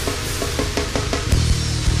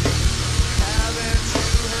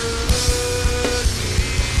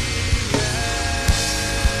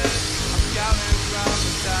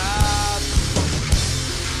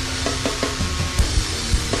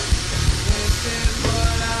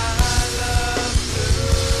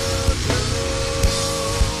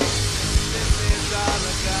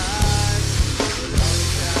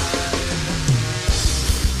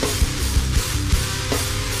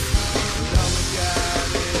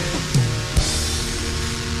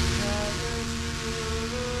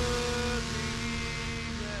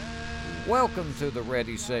Welcome to the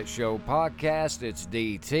Ready Set Show podcast. It's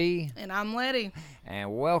DT. And I'm Letty.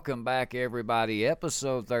 And welcome back, everybody.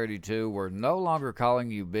 Episode 32. We're no longer calling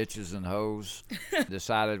you bitches and hoes.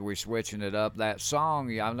 Decided we're switching it up. That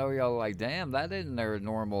song, I know y'all are like, damn, that isn't their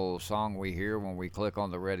normal song we hear when we click on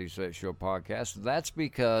the Ready Set Show podcast. That's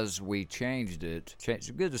because we changed it.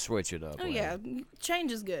 It's good to switch it up. Oh, yeah.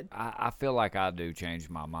 Change is good. I feel like I do change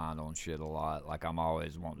my mind on shit a lot. Like I'm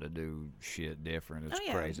always wanting to do shit different. It's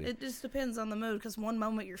crazy. It just depends on the mood, because one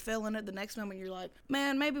moment you're feeling it, the next moment you're like,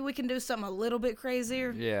 man, maybe we can do something a little bit crazier.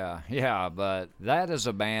 Yeah, but that is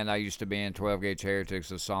a band I used to be in, 12 Gauge Heretics,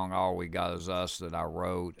 the song All We Got Is Us that I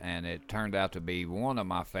wrote, and it turned out to be one of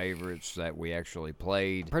my favorites that we actually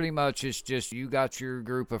played. Pretty much it's just you got your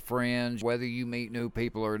group of friends, whether you meet new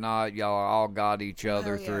people or not, y'all all got each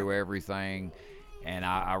other through everything, and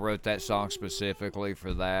I wrote that song specifically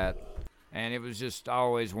for that. And it was just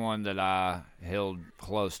always one that I held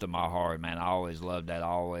close to my heart, man. I always loved that. I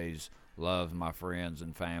always loved my friends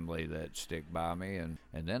and family that stick by me. And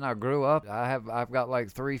then I grew up. I've got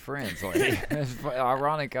like 3 friends. Like, it's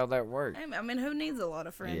ironic how that works. I mean, who needs a lot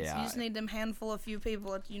of friends? Yeah. You just need them handful of few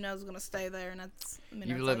people that you know is going to stay there. And that's,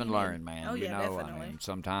 you live and learn, man. Oh, yeah, definitely. definitely.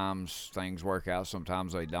 Sometimes things work out,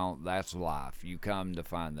 sometimes they don't. That's life. You come to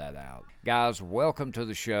find that out. Guys, welcome to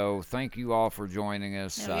the show. Thank you all for joining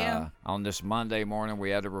us on this Monday morning.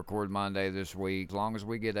 We had to record Monday this week. As long as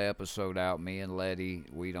we get an episode out, me and Letty,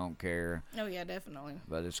 we don't care. Oh, yeah, definitely.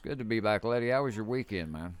 But it's good to be back. Letty, how was your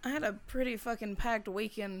weekend, man? I had a pretty fucking packed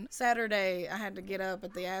weekend. Saturday, I had to get up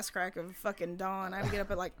at the ass crack of fucking dawn. I had to get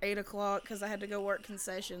up at like 8 o'clock because I had to go work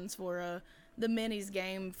concessions for the minis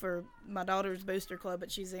game for my daughter's booster club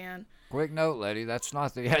that she's in. Quick note, Letty, that's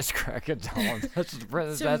not the ass crack at dawn.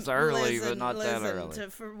 That's early, but not that early.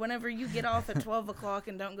 For whenever you get off at 12 o'clock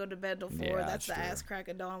and don't go to bed till 4, that's the true. ass crack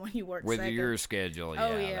of dawn when you work with second. your schedule.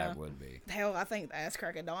 That would be. Hell, I think the ass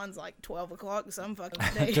crack of dawn's like 12 o'clock some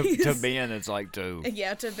fucking days. to Ben, it's like 2.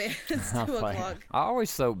 Yeah, to Ben, it's 2 o'clock. I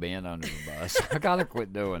always throw Ben under the bus. I gotta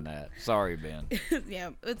quit doing that. Sorry, Ben. Yeah,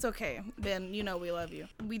 it's okay. Ben, you know we love you.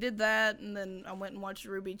 We did that, and then I went and watched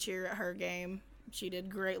Ruby cheer at her game. She did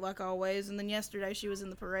great like always. And then yesterday she was in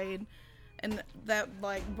the parade, and that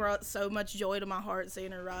like brought so much joy to my heart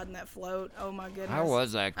seeing her riding that float. Oh my goodness. How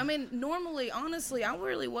was that? I mean, normally, honestly, I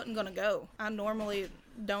really wasn't gonna go. I normally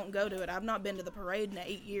don't go to it. I've not been to the parade in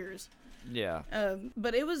 8 years. Yeah.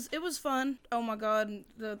 But it was fun. Oh my God.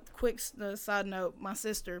 The side note, my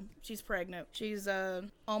sister, she's pregnant. She's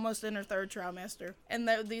almost in her 3rd trimester. And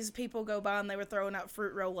these people go by and they were throwing out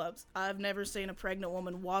fruit roll-ups. I've never seen a pregnant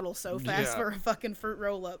woman waddle so fast for a fucking fruit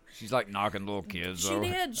roll-up. She's like knocking little kids over.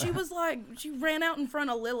 She did. She was like, she ran out in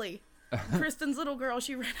front of Lily. Kristen's little girl,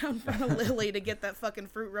 she ran out in front of Lily to get that fucking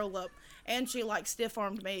fruit roll-up. And she like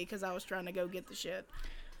stiff-armed me because I was trying to go get the shit.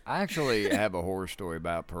 I actually have a horror story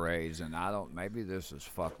about parades, and maybe this has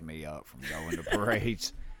fucked me up from going to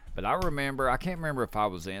parades. But I can't remember if I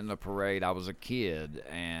was in the parade. I was a kid,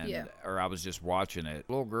 or I was just watching it.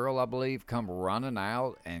 A little girl, I believe, come running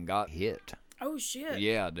out and got hit. Oh, shit.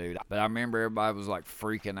 Yeah, dude. But I remember everybody was, like,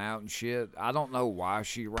 freaking out and shit. I don't know why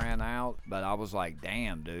she ran out, but I was like,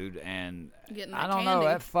 damn, dude. And I don't know.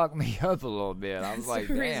 That fucked me up a little bit. I was like,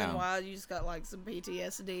 damn. That's the reason why you just got, like, some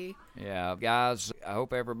PTSD. Yeah. Guys, I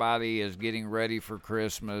hope everybody is getting ready for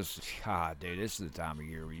Christmas. God, dude, this is the time of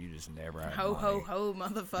year where you just never have Ho, money. ho, ho,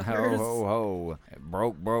 motherfuckers. Ho, ho, ho.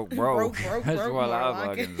 Broke. That's what I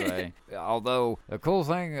fucking say. Although, the cool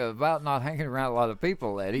thing about not hanging around a lot of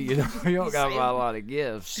people, Eddie, you don't got a lot of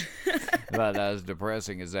gifts. But as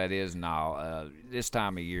depressing as that is now, this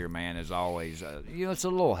time of year, man, is always, it's a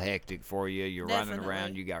little hectic for you. You're running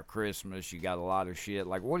around, you got Christmas, you got a lot of shit.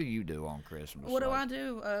 Like, what do you do on Christmas? What do I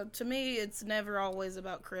do? To me, it's never always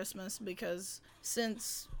about Christmas, because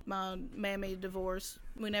since my mammy divorced,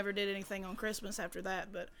 we never did anything on Christmas after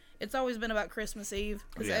that, but it's always been about Christmas Eve.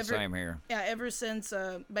 Same here. Yeah, ever since,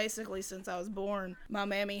 basically since I was born, my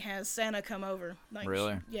mammy has Santa come over. Like,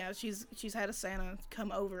 really? She's had a Santa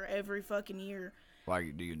come over every fucking year.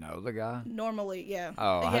 Like, do you know the guy? Normally, yeah.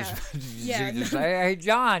 Oh, yeah. Just say, hey,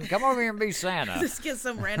 John, come over here and be Santa. Just get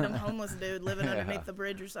some random homeless dude living underneath the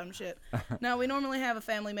bridge or some shit. No, we normally have a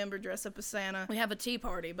family member dress up as Santa. We have a tea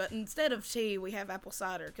party, but instead of tea, we have apple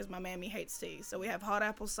cider, because my mammy hates tea. So we have hot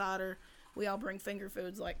apple cider. We all bring finger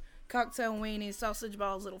foods like cocktail weenies, sausage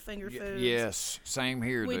balls, little finger foods. Yes, same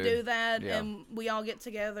here, we dude. do that, and we all get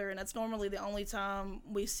together, and that's normally the only time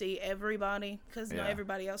we see everybody, because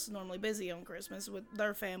everybody else is normally busy on Christmas with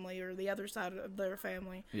their family or the other side of their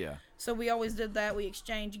family. Yeah. So we always did that. We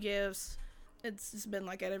exchange gifts. It's been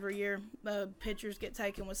like that every year. Pictures get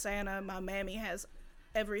taken with Santa. My mammy has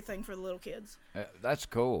everything for the little kids. That's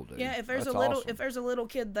cool, dude. Yeah, if there's That's awesome. awesome. If there's a little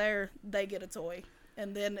kid there, they get a toy.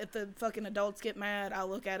 And then if the fucking adults get mad, I'll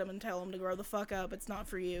look at them and tell them to grow the fuck up. It's not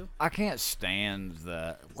for you. I can't stand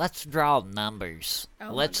the Let's draw numbers. Oh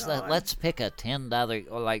my let's God. let's pick a $10.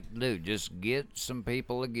 like, dude, just get some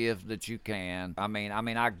people a gift that you can. I mean,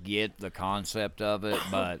 I get the concept of it,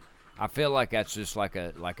 but I feel like that's just like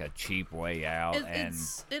a cheap way out.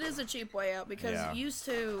 It is a cheap way out because Yeah. used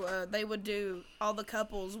to they would do all the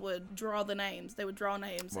couples would draw the names. They would draw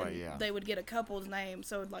names Well, and yeah. they would get a couple's name.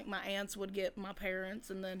 So like my aunts would get my parents,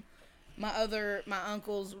 and then my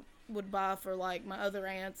uncles would buy for like my other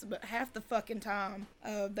aunts. But half the fucking time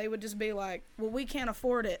they would just be like, "Well, we can't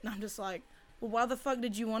afford it," and I'm just like, well, why the fuck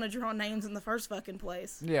did you want to draw names in the first fucking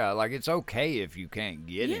place? yeah, like it's okay if you can't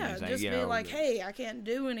get Yeah, anything. just you be know, like, hey, I can't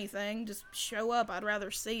do anything. Just show up. I'd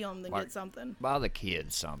rather see them than Like- get something. buy the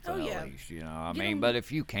kids something Oh, yeah. at least, you know. I Get mean, 'em- but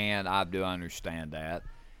if you can, I do understand that.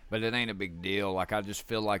 But it ain't a big deal. Like, I just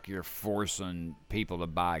feel like you're forcing people to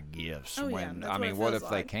buy gifts. Oh, yeah, when that's I what mean, it what feels if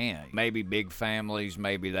they like. can't? Maybe big families,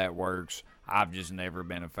 maybe that works. I've just never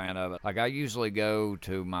been a fan of it. Like, I usually go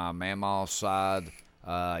to my mama's side.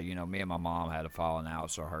 You know, me and my mom had a falling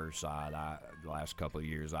out, so her side, the last couple of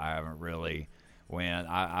years, I haven't really went.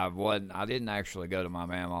 I didn't actually go to my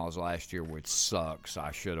mama's last year, which sucks.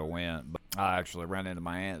 I should have went, but I actually ran into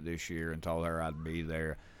my aunt this year and told her I'd be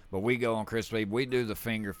there. But we go on Christmas Eve. We do the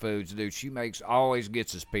finger foods, dude. She always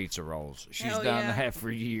gets us pizza rolls. She's Hell done yeah. that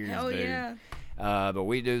for years, Hell dude. yeah. But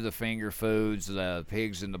we do the finger foods, the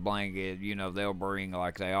pigs in the blanket. You know, they'll bring,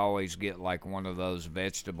 like, they always get, like, one of those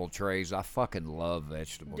vegetable trays. I fucking love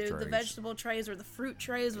vegetable Dude, trays. the vegetable trays or the fruit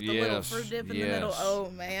trays with the little Yes, fruit dip in the middle. yes. Oh,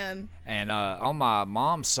 man. And on my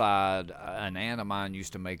mom's side, an aunt of mine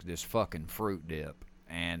used to make this fucking fruit dip.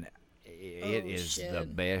 And it Oh, is the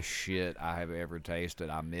shit. best shit I have ever tasted.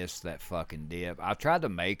 I miss that fucking dip. I tried to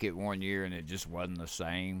make it one year, and it just wasn't the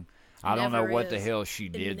same. I don't know Never what the is. hell she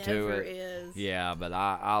did It to never it. is. Yeah, but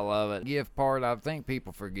I love it. Gift part, I think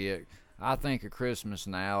people forget. I think of Christmas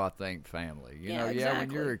now, I think family. You Yeah, know, when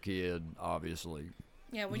you're exactly. a kid, obviously.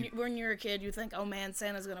 Yeah, when you're a kid, you think, oh, man,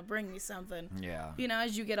 Santa's going to bring me something. Yeah. You know,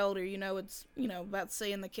 as you get older, you know, it's, you know, about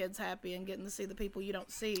seeing the kids happy and getting to see the people you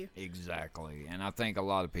don't see. Exactly. And I think a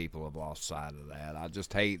lot of people have lost sight of that. I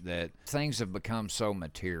just hate that things have become so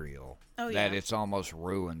material Oh, that yeah. it's almost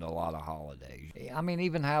ruined a lot of holidays. I mean,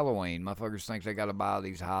 even Halloween, motherfuckers think they got to buy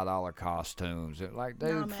these high dollar costumes. They're like, dude,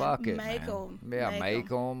 No, man, fuck it, make man. 'em. Yeah, Make make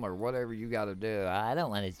them or whatever you got to do. I don't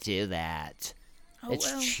want to do that. Oh, It's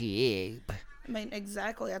well. cheap. I mean,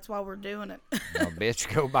 exactly. That's why we're doing it. Oh,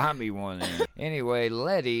 bitch, go buy me one then. Anyway,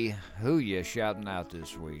 Letty, who you shouting out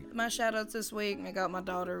this week? My shout outs this week, I got my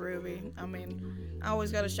daughter Ruby. I mean, I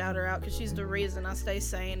always got to shout her out because she's the reason I stay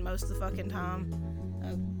sane most of the fucking time.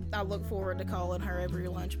 I look forward to calling her every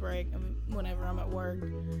lunch break whenever I'm at work.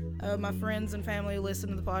 My friends and family who listen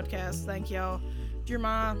to the podcast, thank y'all.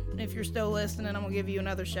 Jeremiah, if you're still listening, I'm going to give you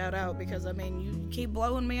another shout out because, I mean, you keep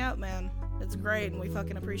blowing me up, man. It's great, and we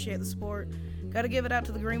fucking appreciate the support. Got to give it out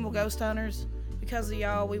to the Greenville Ghost Hunters. Because of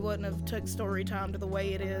y'all, we wouldn't have took story time to the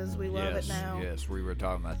way it is. We love it now. Yes, we were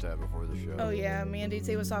talking about that before the show. Oh yeah, me and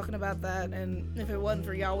DT was talking about that, and if it wasn't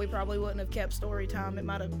for y'all, we probably wouldn't have kept story time. It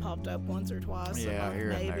might have popped up once or twice. Yeah, here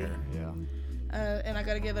maybe. and there. Yeah. And I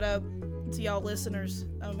gotta give it up to y'all listeners.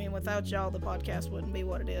 I mean, without y'all, the podcast wouldn't be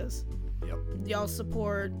what it is. Yep. Y'all's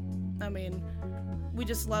support. I mean, we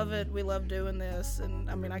just love it. We love doing this, and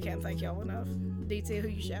I mean, I can't thank y'all enough. DT, who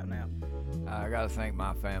you shouting out? I gotta thank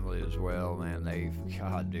my family as well, man.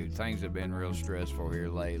 God, dude, things have been real stressful here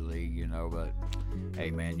lately, you know, but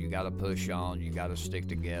hey, man, you gotta push on, you gotta stick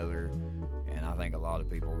together, and I think a lot of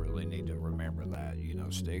people really need to remember that, you know,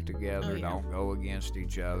 stick together, Oh, yeah. don't go against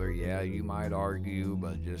each other. Yeah, you might argue,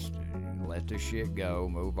 but just let the shit go,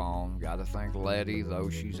 move on. Gotta thank Letty, though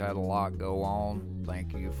she's had a lot go on.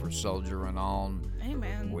 Thank you for soldiering on. Hey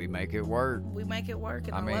man, We make it work. we make it work,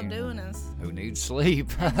 and I I love mean, doing this. Who needs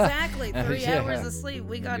sleep? Exactly, 3 Yeah. hours of sleep.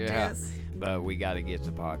 We got Yeah. this. But we got to get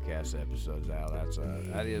the podcast episodes out.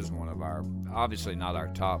 That is one of our, obviously not our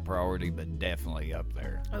top priority, but definitely up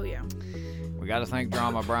there. Oh yeah. We got to thank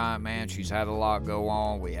Drama Bryant, man. She's had a lot go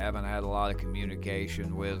on. We haven't had a lot of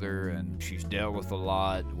communication with her, and she's dealt with a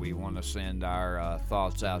lot. We want to send our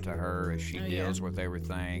thoughts out to her as she Oh, yeah. deals with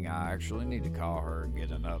everything. I actually need to call her and get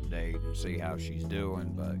an update and see how she's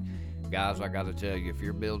doing, but Guys, I got to tell you, if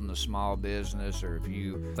you're building a small business or if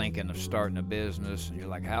you thinking of starting a business and you're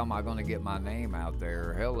like, how am I going to get my name out there?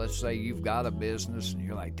 Or hell, let's say you've got a business and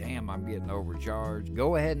you're like, damn, I'm getting overcharged.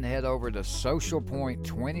 Go ahead and head over to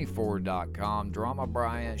socialpoint24.com. Drama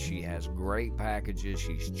Bryant, she has great packages.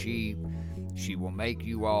 She's cheap. She will make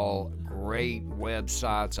you all great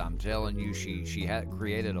websites. I'm telling you, she had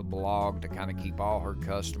created a blog to kind of keep all her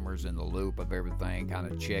customers in the loop of everything,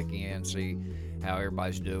 kind of check in, see how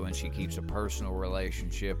everybody's doing. She keeps a personal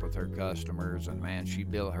relationship with her customers, and man, she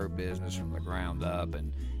built her business from the ground up,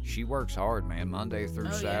 and she works hard, man, Monday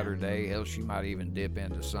through Saturday. Hell, she might even dip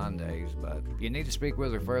into Sundays. But if you need to speak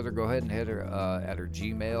with her further, go ahead and hit her at her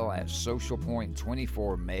Gmail at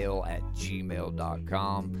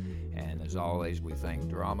socialpoint24mail@gmail.com. And as always, we thank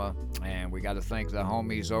Drama. And we got to thank the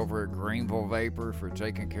homies over at Greenville Vapor for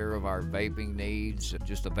taking care of our vaping needs,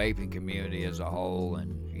 just the vaping community as a whole.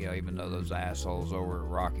 And, you know, even though those assholes over at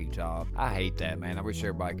Rocky Top, I hate that, man. I wish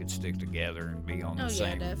everybody could stick together and be on the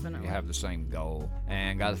same, definitely. have the same goal.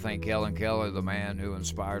 And got to thank Kellen Keller, the man who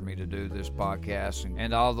inspired me to do this podcast,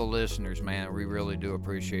 and all the listeners, man. We really do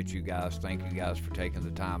appreciate you guys. Thank you guys for taking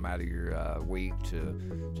the time out of your week to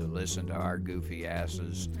listen to our goofy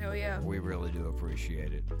asses. Hell yeah. We really do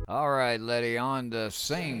appreciate it. All right, Letty, on to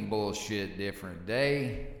Same Bullshit Different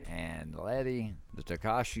Day. And Letty, the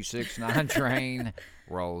Tekashi 6ix9ine train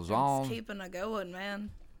rolls on. It's keeping it going,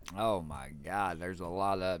 man. Oh my God, there's a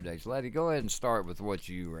lot of updates. Letty, go ahead and start with what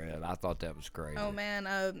you read. I thought that was crazy. Oh man,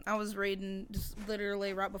 I was reading just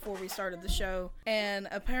literally right before we started the show, and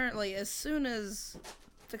apparently as soon as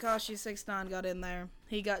Tekashi 6ix9ine got in there,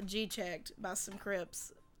 he got G-checked by some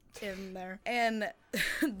Crips in there. And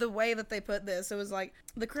the way that they put this, it was like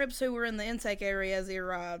the Crips who were in the intake area as he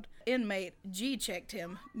arrived, inmate G-checked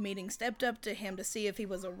him, meaning stepped up to him to see if he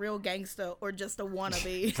was a real gangsta or just a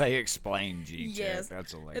wannabe. They explained G-check. Yes.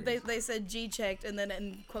 That's hilarious. They said G-checked, and then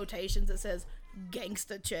in quotations it says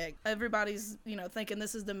gangsta check. Everybody's, thinking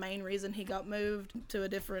this is the main reason he got moved to a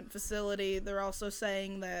different facility. They're also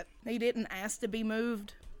saying that he didn't ask to be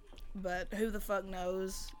moved, but who the fuck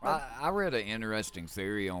knows? I read an interesting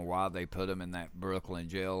theory on why they put him in that Brooklyn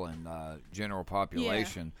jail and general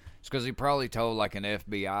population. Yeah. It's because he probably told like an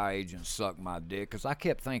FBI agent, suck my dick. Because I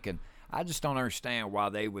kept thinking, I just don't understand why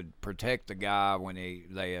they would protect the guy when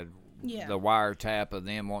they had the wiretap of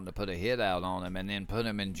them wanting to put a hit out on him and then put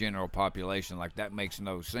him in general population. Like, that makes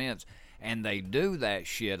no sense. And they do that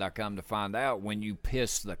shit, I come to find out, when you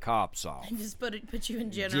piss the cops off. Just put you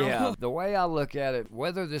in general. Yeah, the way I look at it,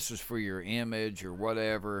 whether this is for your image or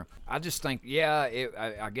whatever, I just think,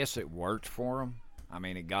 I guess it worked for him. I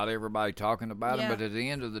mean, it got everybody talking about him, but at the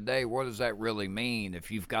end of the day, what does that really mean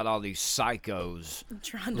if you've got all these psychos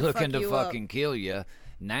looking to fucking kill you?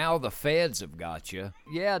 Now the feds have got you.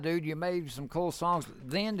 Yeah, dude, you made some cool songs.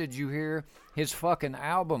 Then did you hear his fucking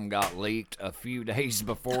album got leaked a few days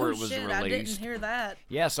before it was released? I didn't hear that.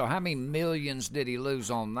 Yeah, so how many millions did he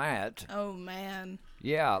lose on that? Oh, man.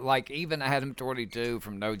 Yeah, like even Adam 22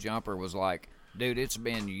 from No Jumper was like, dude, it's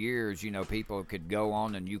been years, people could go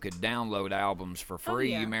on and you could download albums for free.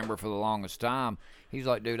 Oh, yeah. You remember for the longest time. He's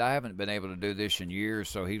like, dude, I haven't been able to do this in years.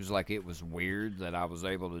 So he was like, it was weird that I was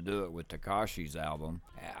able to do it with Tekashi's album.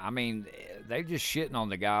 I mean, they just shitting on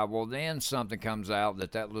the guy. Well, then something comes out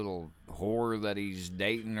that little whore that he's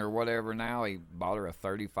dating or whatever now, he bought her a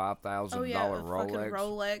 $35,000 Rolex. Fucking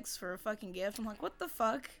Rolex for a fucking gift. I'm like, what the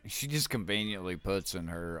fuck? She just conveniently puts in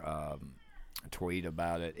her tweet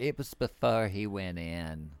about it. It was before he went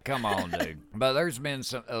in. Come on, dude. But there's been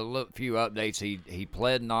a few updates. He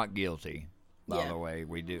pled not guilty. By the way,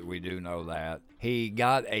 we do know that. He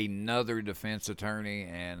got another defense attorney,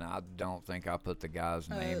 and I don't think I put the guy's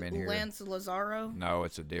name in here. Lance Lazaro? No,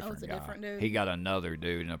 it's a different guy. Different dude? He got another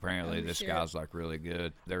dude, and apparently this guy's like really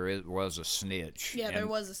good. Was a snitch. Yeah, there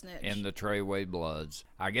was a snitch. In the Treyway Bloods.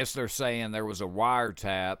 I guess they're saying there was a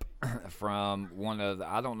wiretap from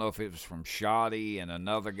I don't know if it was from Shoddy and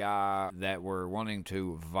another guy that were wanting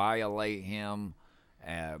to violate him.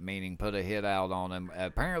 Meaning put a hit out on him.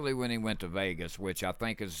 Apparently when he went to Vegas, which I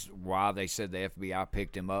think is why they said the FBI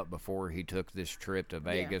picked him up before he took this trip to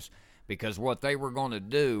Vegas. Yeah. Because what they were going to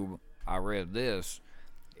do, I read this,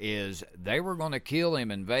 is they were going to kill him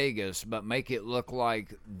in Vegas, but make it look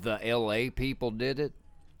like the LA people did it.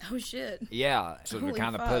 Oh, shit. Yeah, so to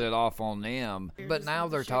kind of put it off on them. But now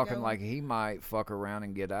they're talking like he might fuck around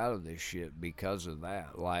and get out of this shit because of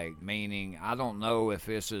that. Like, meaning, I don't know if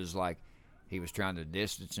this is like, he was trying to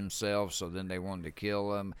distance himself, so then they wanted to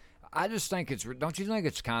kill him. I just think don't you think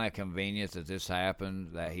it's kind of convenient that this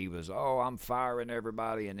happened, that he was, I'm firing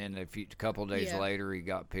everybody, and then a couple days later he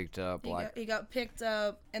got picked up? He got picked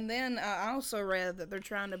up, and then I also read that they're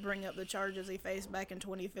trying to bring up the charges he faced back in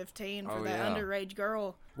 2015 for that underage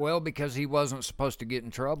girl. Well, because he wasn't supposed to get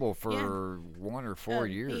in trouble for 1 or 4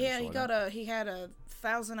 years. Yeah, he had a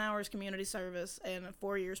 1,000 hours community service and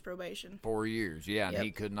 4 years probation. 4 years, and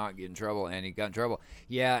he could not get in trouble, and he got in trouble.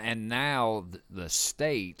 Yeah, and now the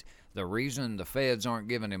state, the reason the feds aren't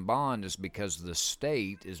giving him bond is because the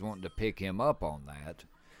state is wanting to pick him up on that.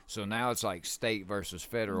 So now it's like state versus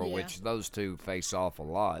federal, which those two face off a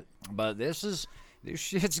lot. But this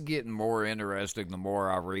shit's getting more interesting the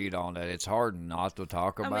more I read on it. It's hard not to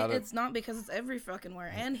talk about it. It's not, because it's every fucking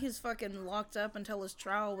where. And he's fucking locked up until his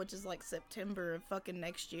trial, which is like September of fucking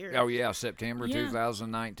next year. Oh, yeah, September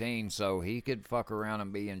 2019. So he could fuck around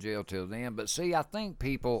and be in jail till then. But see, I think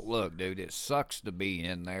people, look, dude, it sucks to be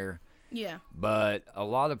in there. Yeah. But a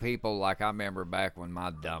lot of people, like I remember back when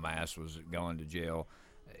my dumb ass was going to jail,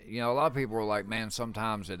 a lot of people were like, man,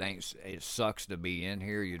 sometimes it sucks to be in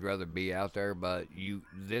here. You'd rather be out there, but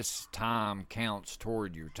this time counts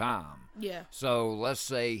toward your time. Yeah. So let's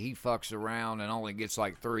say he fucks around and only gets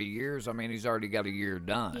like 3 years. I mean, he's already got a year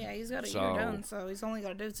done. Yeah, he's got a year done, so he's only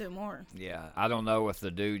got to do 2 more. Yeah. I don't know if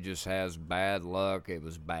the dude just has bad luck. It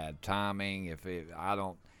was bad timing.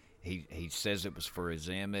 He says it was for his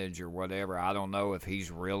image or whatever. I don't know if he's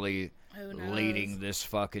really leading this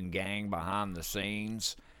fucking gang behind the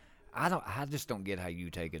scenes. I just don't get how you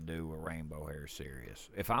take a dude with rainbow hair serious.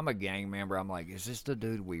 If I'm a gang member, I'm like, is this the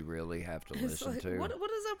dude we really have to listen to? What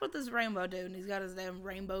is up with this rainbow dude? And he's got his damn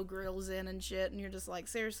rainbow grills in and shit, and you're just like,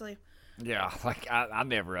 seriously? Yeah, like I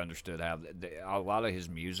never understood how a lot of his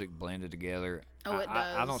music blended together. Oh, it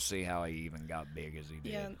does. I don't see how he even got big as he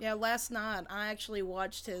did. Yeah. Last night I actually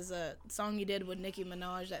watched his song he did with Nicki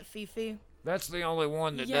Minaj, that Fifi. That's the only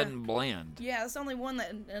one that doesn't blend. Yeah, it's the only one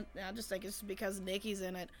that, and I just think it's because Nicki's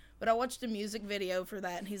in it. But I watched a music video for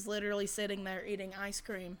that, and he's literally sitting there eating ice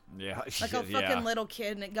cream. Yeah. Like a fucking little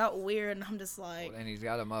kid, and it got weird, and I'm just like... And he's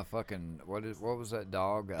got a motherfucking... What was that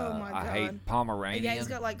dog? Oh, my God. I hate Pomeranian. Yeah, he's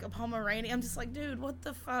got like a Pomeranian. I'm just like, dude, what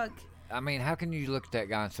the fuck? I mean, how can you look at that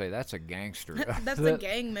guy and say, that's a gangster? That's a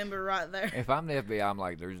gang member right there. If I'm the FBI, I'm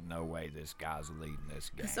like, there's no way this guy's leading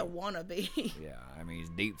this gang. It's a wannabe. Yeah, I mean, he's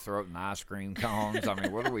deep-throating ice cream cones. I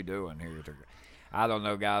mean, what are we doing here? I don't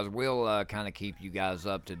know, guys. We'll kind of keep you guys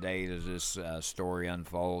up to date as this story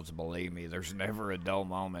unfolds. Believe me, there's never a dull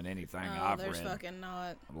moment anything I've read. There's fucking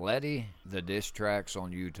not. Letty, the diss tracks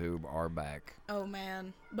on YouTube are back. Oh,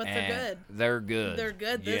 man. But they're good. They're good. They're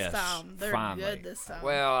good this time. They're finally. Good this time.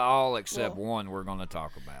 Well, all except one we're going to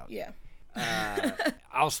talk about. Yeah.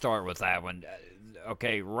 I'll start with that one.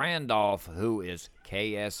 Okay, Randolph, who is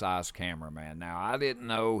KSI's cameraman. Now, I didn't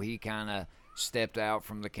know he kind of stepped out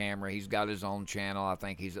from the camera. He's got his own channel. I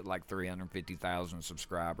think he's at like 350,000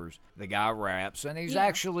 subscribers. The guy raps, and he's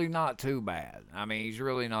actually not too bad. I mean, he's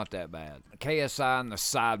really not that bad. KSI and the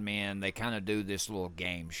Sidemen, they kind of do this little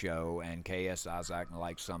game show, and KSI's acting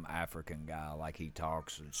like some African guy, like he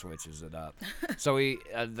talks and switches it up. So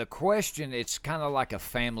the question, it's kind of like a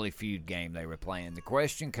Family Feud game they were playing. The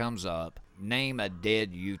question comes up, name a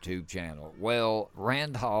dead YouTube channel. Well,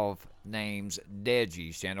 Randolph names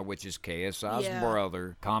Deji's channel, which is KSI's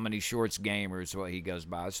brother. Comedy Shorts Gamer is what he goes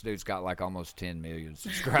by. This dude's got like almost 10 million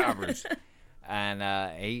subscribers.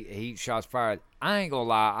 And he shots fired. I ain't gonna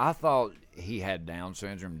lie, I thought he had Down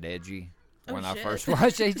syndrome, Deji, when I first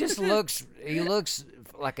watched it. He looks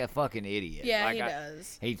like a fucking idiot. Yeah, like he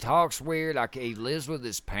does. He talks weird. Like he lives with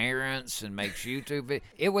his parents and makes YouTube videos.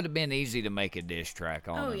 It would have been easy to make a diss track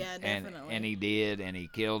on him. Oh, yeah, definitely. And he did, and he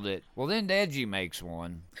killed it. Well, then Deji makes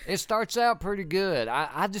one. It starts out pretty good.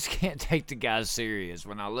 I just can't take the guy serious.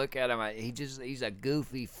 When I look at him, he's a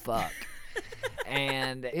goofy fuck.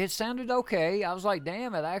 And it sounded okay. I was like,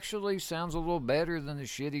 damn, it actually sounds a little better than the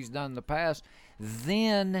shit he's done in the past.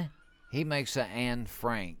 Then he makes an Anne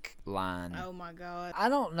Frank line. Oh, my God. I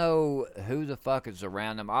don't know who the fuck is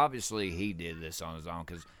around him. Obviously, he did this on his own,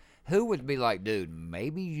 because who would be like, dude,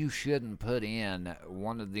 maybe you shouldn't put in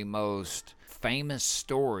one of the most famous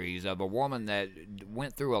stories of a woman that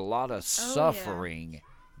went through a lot of suffering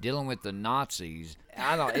dealing with the Nazis.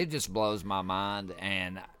 It just blows my mind,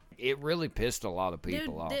 and it really pissed a lot of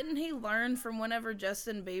people off. Didn't he learn from whenever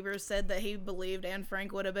Justin Bieber said that he believed Anne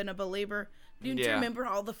Frank would have been a believer? Do you remember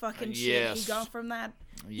all the fucking shit he got from that?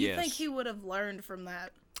 You think he would have learned from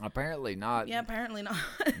that? Apparently not. Yeah, apparently not.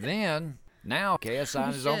 Then, now KSI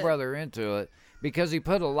and his own brother are into it. Because he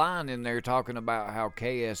put a line in there talking about how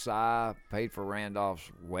KSI paid for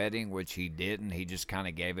Randolph's wedding, which he didn't. He just kind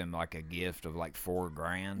of gave him like a gift of like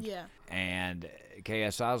 $4,000. Yeah. And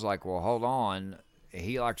KSI's like, well, hold on.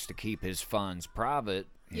 He likes to keep his funds private.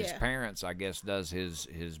 His Yeah. parents, I guess, does his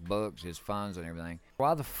books, his funds and everything.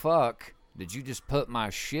 Why the fuck did you just put my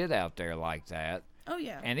shit out there like that? Oh,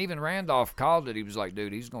 yeah. And even Randolph called it. He was like,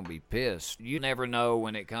 dude, he's going to be pissed. You never know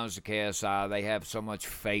when it comes to KSI. They have so much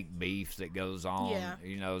fake beef that goes on. Yeah.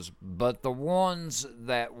 You know, but the ones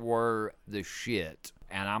that were the shit,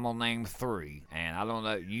 and I'm going to name 3, and I don't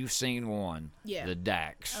know, you've seen one. Yeah. The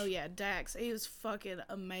Dax. Oh, yeah, Dax. He was fucking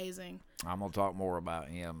amazing. I'm going to talk more about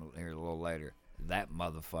him here a little later. That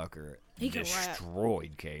motherfucker He can rap.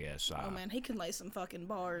 destroyed KSI. Oh, man, he can lay some fucking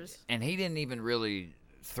bars. And he didn't even really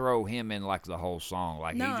throw him in like the whole song.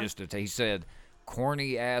 Like No. he said,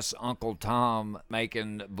 corny ass Uncle Tom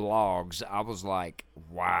making vlogs. I was like,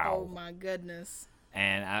 wow. Oh, my goodness.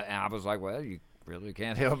 And I was like, well, you really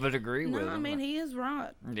can't help but agree with No, him. I mean, he is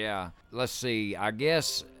right. Yeah. Let's see. I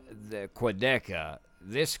guess the Quedeca,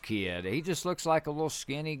 this kid, he just looks like a little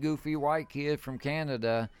skinny, goofy white kid from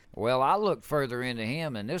Canada. Well, I looked further into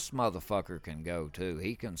him, and this motherfucker can go, too.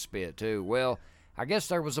 He can spit, too. Well, I guess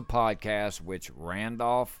there was a podcast which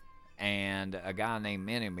Randolph and a guy named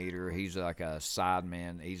Minimeter, he's like a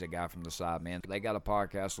sideman. He's a guy from the Sidemen. They got a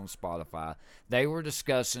podcast on Spotify. They were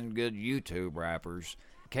discussing good YouTube rappers.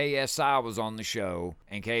 KSI was on the show,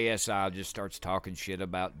 and KSI just starts talking shit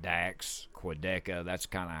about Dax, Quedeca. That's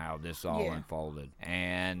kind of how this all Yeah. unfolded.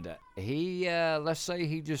 And he, let's say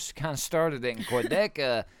he just kind of started it, and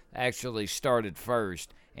Quedeca actually started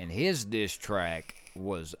first, and his diss track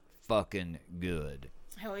was fucking good.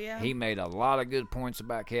 Hell yeah. He made a lot of good points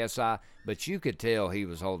about KSI, but you could tell he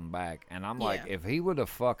was holding back. And I'm like, Yeah. if he would have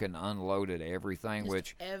fucking unloaded everything, Just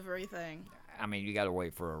which, everything. I mean, you got to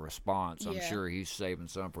wait for a response. I'm Yeah. sure he's saving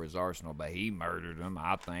some for his arsenal, but he murdered him,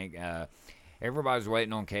 I think. Everybody's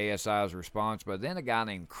waiting on KSI's response, but then a guy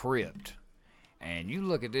named Crypt. And you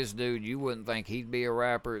look at this dude, you wouldn't think he'd be a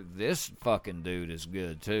rapper. This fucking dude is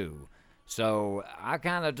good, too. So I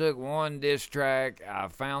kind of took one diss track. I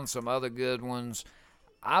found some other good ones.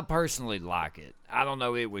 I personally like it. I don't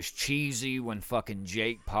know, it was cheesy when fucking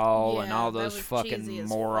Jake Paul and Yeah, all that those was fucking cheesy as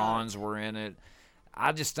morons were in it.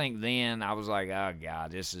 I just think then I was like, oh,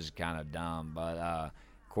 God, this is kind of dumb. But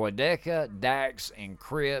Quedeca, Dax, and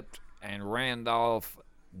Crypt, and Randolph,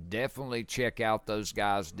 definitely check out those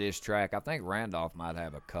guys' diss track. I think Randolph might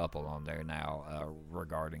have a couple on there now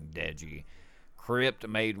regarding Deji. Crypt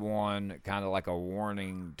made one kind of like a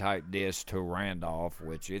warning type diss to Randolph,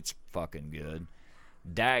 which it's fucking good.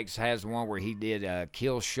 Dax has one where he did a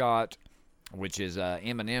Kill Shot, which is a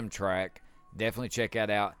Eminem track. Definitely check that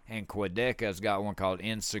out. And Quedeca's got one called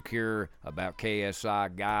Insecure about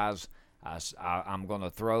KSI. Guys, I'm going to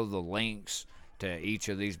throw the links to each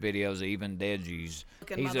of these videos, even Deji's.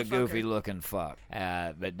 Looking He's a motherfucker. goofy looking fuck.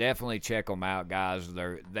 But definitely check them out, guys.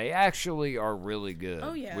 They actually are really good.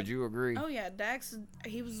 Oh, yeah. Would you agree? Oh, yeah. Dax,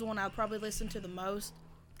 he was the one I probably listened to the most.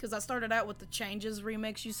 Because I started out with the Changes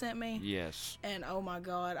remix you sent me. Yes. And oh my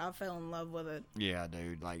God, I fell in love with it. Yeah,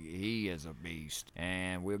 dude. Like, he is a beast.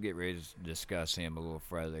 And we'll get ready to discuss him a little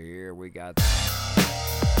further here. We got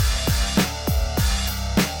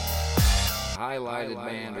highlighted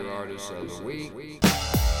band or artist of the week.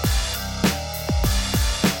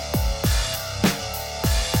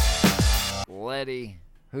 Letty,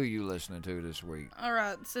 who you listening to this week? All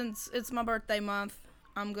right, since it's my birthday month,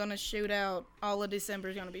 I'm going to shoot out all of December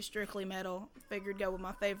is going to be strictly metal. Figured go with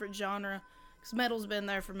my favorite genre because metal's been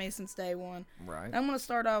there for me since day one. Right. I'm going to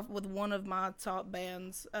start off with one of my top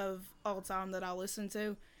bands of all time that I listen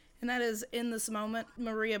to, and that is In This Moment.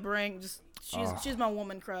 Maria Brink, she's my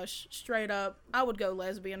woman crush, straight up. I would go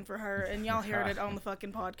lesbian for her, and y'all heard it on the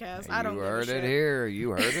fucking podcast. I don't You give a heard it shit. here.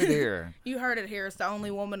 You heard it here. You heard it here. It's the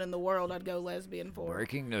only woman in the world I'd go lesbian for.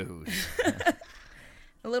 Breaking news.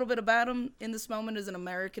 A little bit about them. In This Moment is an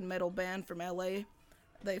American metal band from LA.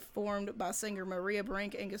 They formed by singer Maria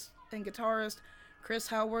Brink and guitarist Chris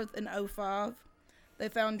Howarth in 2005. They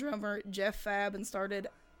found drummer Jeff Fab and started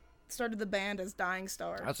the band as Dying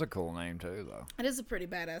Star. That's a cool name, too, though. It is a pretty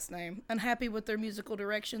badass name. Unhappy with their musical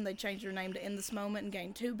direction, they changed their name to In This Moment and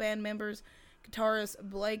gained 2 band members, guitarist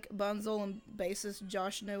Blake Bunzel and bassist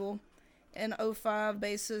Josh Newell. In 2005,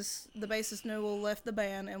 the bassist Newell left the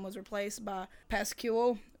band and was replaced by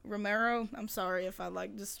Pascual Romero. I'm sorry if I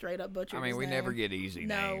just straight up butchered I mean, his we name. never get easy names.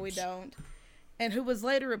 No, we don't. And who was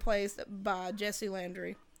later replaced by Jesse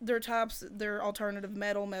Landry. Their types, they're alternative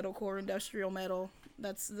metal, metalcore, industrial metal.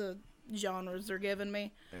 That's the genres they're giving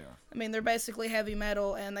me. Yeah. I mean, they're basically heavy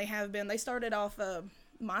metal, and they started off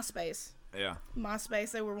MySpace. Yeah.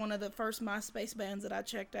 MySpace. They were one of the first MySpace bands that I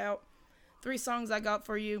checked out. 3 songs I got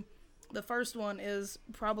for you. The first one is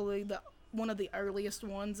probably one of the earliest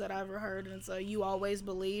ones that I ever heard, and it's You Always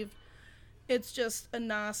Believed. It's just a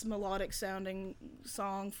nice melodic sounding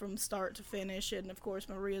song from start to finish, and of course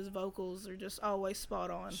Maria's vocals are just always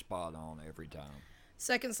spot on. Spot on every time.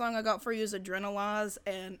 Second song I got for you is Adrenalize,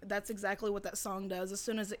 and that's exactly what that song does. As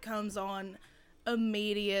soon as it comes on,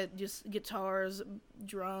 immediate just guitars,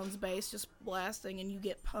 drums, bass just blasting, and you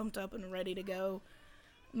get pumped up and ready to go.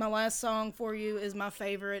 My last song for you is my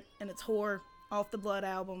favorite, and it's Whore off the Blood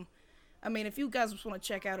album. I mean, if you guys just want to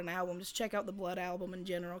check out an album, just check out the Blood album in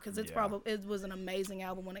general, because it was an amazing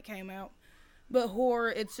album when it came out. But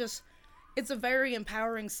Whore, it's a very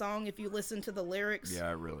empowering song if you listen to the lyrics.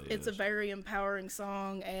 Yeah, it really is. It's a very empowering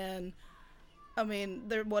song, and I mean,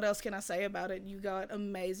 what else can I say about it? You got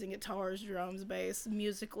amazing guitars, drums, bass,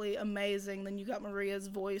 musically amazing. Then you got Maria's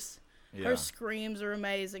voice. Yeah. Her screams are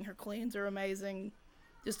amazing. Her cleans are amazing.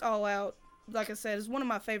 Just all out. Like I said, it's one of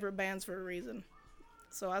my favorite bands for a reason.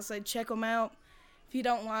 So I say check them out. If you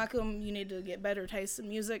don't like them, you need to get better taste in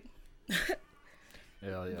music.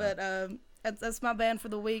 Hell yeah. But that's my band for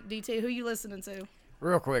the week. DT, who you listening to?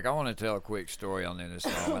 Real quick, I want to tell a quick story on this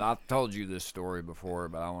song. I've told you this story before,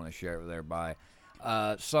 but I want to share it with everybody.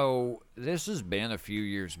 So this has been a few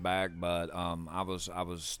years back, but I was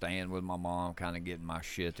staying with my mom, kind of getting my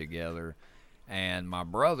shit together, and my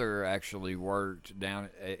brother actually worked down.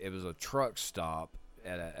 It was a truck stop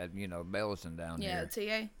at Belleton down here.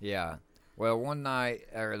 Yeah, TA. Yeah. Well, one night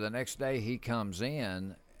or the next day, he comes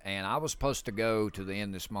in, and I was supposed to go to the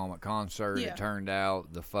In This Moment concert. Yeah. It turned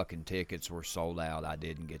out the fucking tickets were sold out. I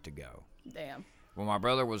didn't get to go. Damn. Well, my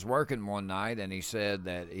brother was working one night, and he said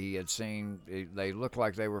that he had seen, they looked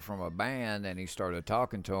like they were from a band, and he started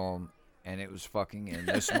talking to them, and it was fucking In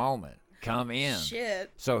This Moment. Come in.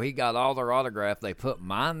 Shit. So he got all their autograph. They put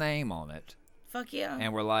my name on it. Fuck yeah.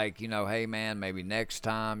 And we're like, hey, man, maybe next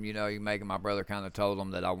time, you make it. My brother kind of told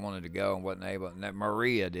him that I wanted to go and wasn't able, and that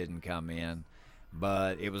Maria didn't come in.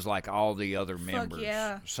 But it was like all the other members. Fuck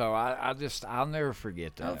yeah. So I'll never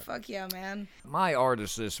forget that. Oh, fuck yeah, man. My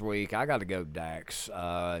artist this week, I got to go Dax.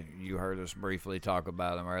 You heard us briefly talk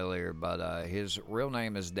about him earlier, but his real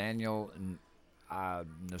name is Daniel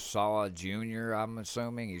Nassau Jr., I'm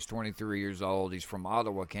assuming. He's 23 years old. He's from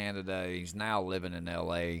Ottawa, Canada. He's now living in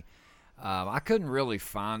L.A. I couldn't really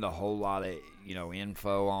find a whole lot of,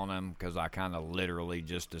 info on him because I kind of literally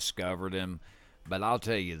just discovered him. But I'll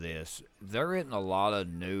tell you this, there isn't a lot of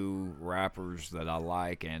new rappers that I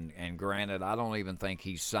like, and granted, I don't even think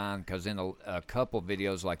he's signed, because in a couple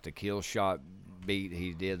videos, like the Kill Shot beat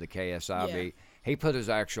he did, the KSI beat, he put his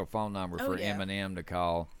actual phone number for Eminem to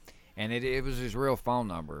call, and it was his real phone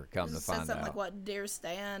number, come to find out. Something like, what, Dear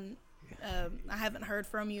Stan, I haven't heard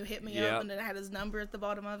from you, hit me up, and it had his number at the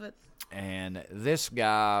bottom of it. And this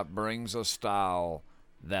guy brings a style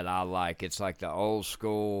that I like. It's like the old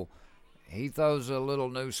school. He throws a little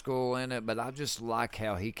new school in it, but I just like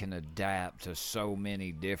how he can adapt to so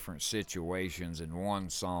many different situations in one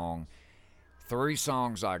song. 3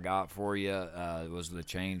 songs I got for you was The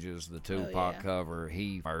Changes, the Tupac cover.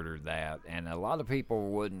 He murdered that. And a lot of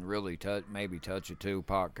people wouldn't really touch a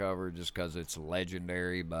Tupac cover just because it's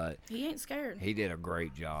legendary, but he ain't scared. He did a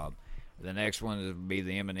great job. The next one would be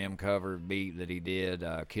the Eminem cover beat that he did,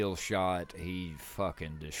 Kill Shot. He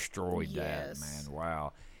fucking destroyed that, man.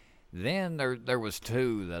 Wow. Then there was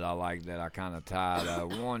 2 that I liked that I kind of tied.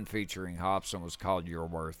 One featuring Hobson was called You're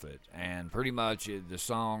Worth It. And pretty much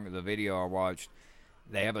the video I watched,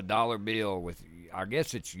 they have a dollar bill with, I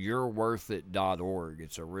guess it's you'reworthit.org.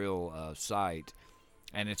 It's a real site.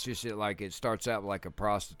 And it's just like, it starts out like a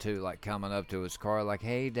prostitute, like coming up to his car, like,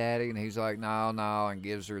 hey, daddy. And he's like, no, and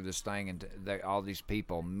gives her this thing. And all these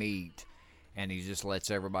people meet. And he just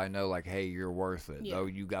lets everybody know, like, hey, you're worth it. Though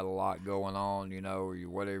you got a lot going on, or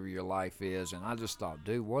whatever your life is. And I just thought,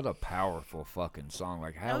 dude, what a powerful fucking song.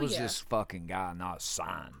 Like, how is this fucking guy not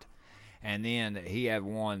signed? And then he had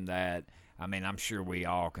one that, I mean, I'm sure we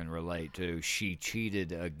all can relate to. She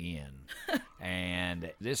Cheated Again.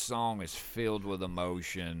 And this song is filled with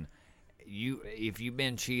emotion. If you've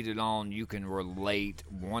been cheated on, you can relate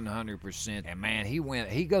 100%. And man,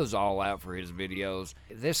 he goes all out for his videos.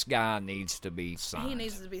 This guy needs to be signed. He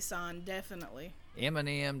needs to be signed, definitely.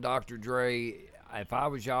 Eminem, Dr. Dre. If I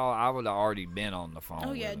was y'all, I would have already been on the phone.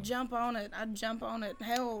 Oh yeah, with him. jump on it. I'd jump on it.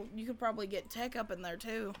 Hell, you could probably get Tech up in there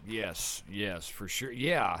too. Yes, for sure.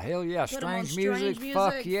 Yeah, hell yeah. Put him on Strange music.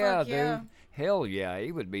 Fuck yeah, dude. Yeah. Hell yeah,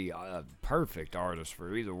 he would be a perfect artist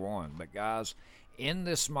for either one. But guys, In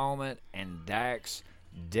This Moment and Dax,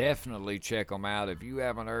 definitely check them out. If you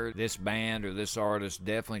haven't heard this band or this artist,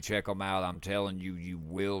 definitely check them out. I'm telling you, you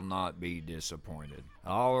will not be disappointed.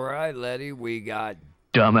 All right, Letty, we got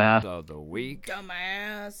Dumbass of the week.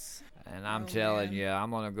 Dumbass. And I'm Oh, telling man. you, I'm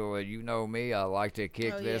going to go ahead. You know me, I like to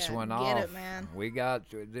kick Oh, this yeah. one Get off. it, man. We got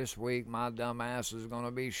this week, my dumbass is going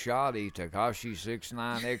to be Shoddy, Tekashi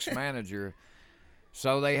 69 ex-manager.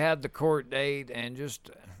 So they had the court date, and just,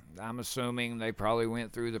 I'm assuming they probably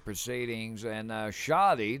went through the proceedings, and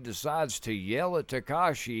Shoddy decides to yell at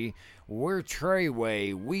Tekashi, "We're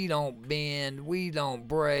Treyway, we don't bend, we don't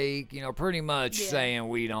break," pretty much Yeah. saying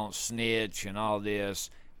we don't snitch and all this,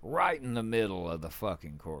 right in the middle of the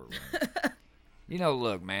fucking courtroom.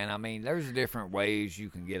 Look, man, I mean, there's different ways you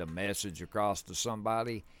can get a message across to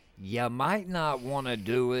somebody. You might not want to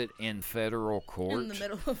do it in federal court. In the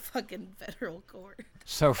middle of fucking federal court.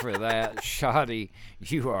 So for that, Shoddy,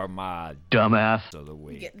 you are my dumbass of the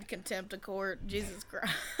week. Getting contempt of court. Jesus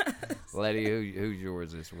Christ. Letty, who's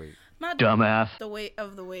yours this week? My dumbass the week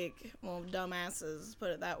of the week. Well, dumbasses, put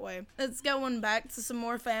it that way. It's going back to some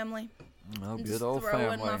more family. Oh, Just good old throwing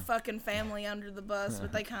family. my fucking family under the bus,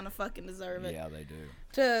 but they kind of fucking deserve it. Yeah, they do.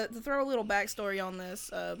 To throw a little backstory on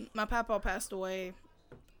this, my papa passed away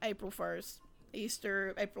April 1st,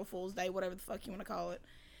 Easter, April Fool's Day, whatever the fuck you want to call it.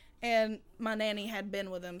 And my nanny had been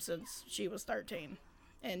with him since she was 13,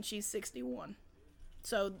 and she's 61.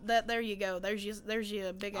 So there you go. There's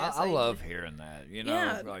your big ass. I age. love hearing that.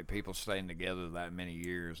 Yeah. Like people staying together that many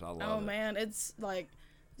years. I love it. Oh man, it's like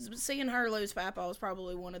seeing her lose Papa was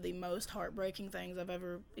probably one of the most heartbreaking things I've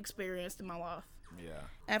ever experienced in my life. Yeah.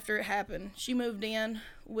 After it happened, she moved in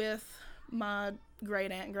with my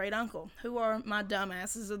great aunt and great uncle, who are my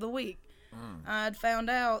dumbasses of the week. I'd found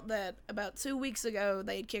out that about 2 weeks ago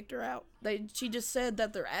they had kicked her out. She just said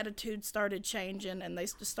that their attitude started changing and they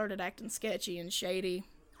just started acting sketchy and shady.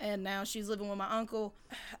 And now she's living with my uncle.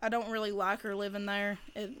 I don't really like her living there.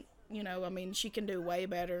 She can do way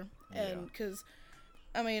better. And because,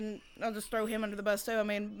 I'll just throw him under the bus too.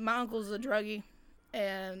 My uncle's a druggie.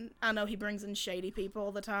 And I know he brings in shady people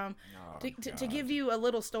all the time. Oh, To give you a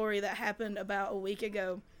little story that happened about a week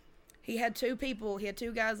ago, he had two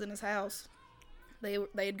guys in his house. They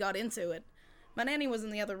had got into it. My nanny was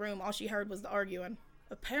in the other room. All she heard was the arguing.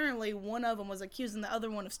 Apparently, one of them was accusing the other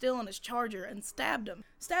one of stealing his charger and stabbed him.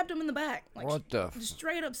 Stabbed him in the back. What the f-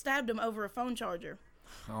 Straight up stabbed him over a phone charger.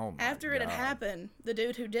 Oh my After it had God. happened, the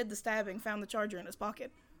dude who did the stabbing found the charger in his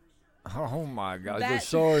pocket. Oh my God. That-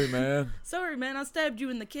 Sorry, man. Sorry, man, I stabbed you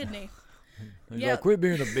in the kidney. He's Yeah. like, quit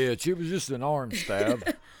being a bitch. It was just an arm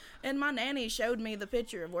stab. And my nanny showed me the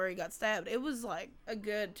picture of where he got stabbed. It was like a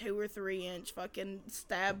good 2 or 3 inch fucking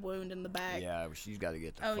stab wound in the back. Yeah, she's got to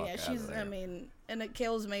get the Oh fuck yeah, out she's. of there. And it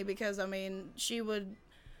kills me because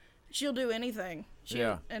she'll do anything.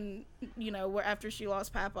 Yeah. And after she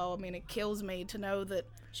lost Papa, it kills me to know that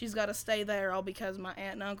she's got to stay there all because my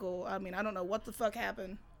aunt and uncle. I don't know what the fuck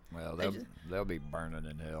happened. Well, they they'll be burning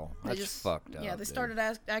in hell. They That's just fucked up. Yeah, they dude. started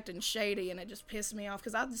acting shady, and it just pissed me off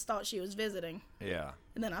because I just thought she was visiting. Yeah.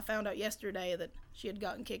 And then I found out yesterday that she had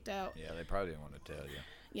gotten kicked out. Yeah, they probably didn't want to tell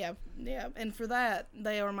you. Yeah. And for that,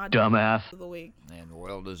 they are my dumbass of the week. And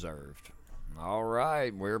well deserved. All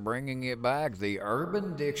right, we're bringing it back. The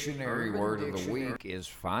Urban Dictionary word of the week is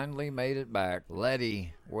finally made it back.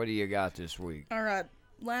 Letty, what do you got this week? All right.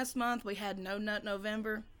 Last month we had No Nut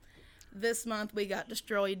November. This month we got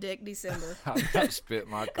Destroy Dick December. I'm about to spit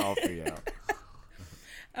my coffee out.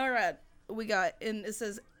 All right. It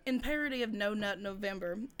says, in parody of No Nut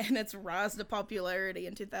November and its rise to popularity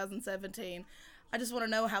in 2017, I just want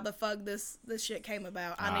to know how the fuck this shit came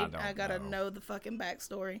about. I gotta know the fucking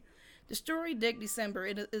backstory. Destroy Dick December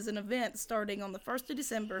is an event starting on the 1st of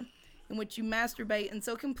December in which you masturbate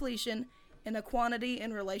until completion in a quantity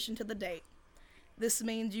in relation to the date. This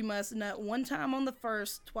means you must nut 1 time on the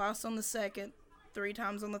 1st, twice on the 2nd, 3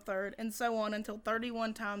 times on the 3rd, and so on until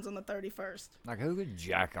 31 times on the 31st. Like, who could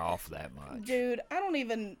jack off that much? Dude, I don't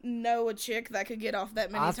even know a chick that could get off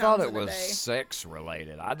that many I times thought it in a was day. sex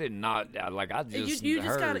related. I did not, I just You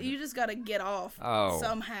heard. just gotta get off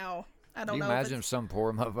somehow. I don't Can you know. imagine some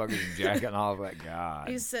poor motherfucker jacking off that guy?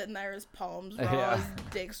 He's sitting there, his palms raw, Yeah. his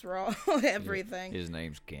dick's raw, everything. His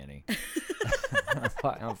name's Kenny.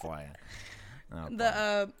 I'm playing.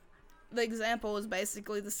 The example is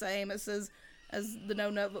basically the same. It says, as the No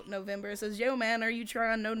Nut November, it says, "Yo man, are you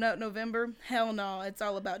trying No Nut November? Hell no, it's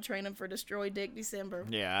all about training for Destroy Dick December."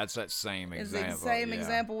 Yeah, that's that same It's example. the same yeah.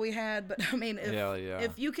 example we had, but Yeah.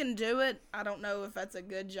 if you can do it, I don't know if that's a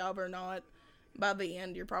good job or not. By the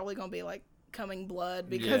end, you're probably gonna be like coming blood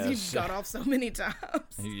because Yes. you've got off so many times.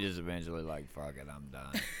 You just eventually like, fuck it, I'm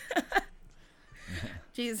done.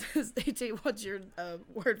 Jesus, DT, what's your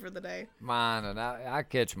word for the day? Mine, and I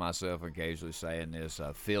catch myself occasionally saying this,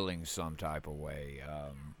 feeling some type of way.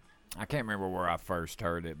 I can't remember where I first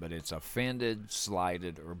heard it, but it's offended,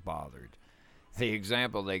 slighted, or bothered. The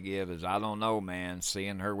example they give is, I don't know, man.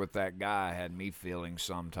 Seeing her with that guy had me feeling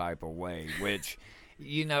some type of way, which,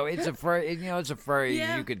 it's a phrase. It's a phrase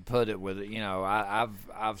Yeah. you could put it with.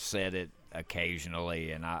 I've said it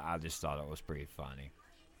occasionally, and I just thought it was pretty funny.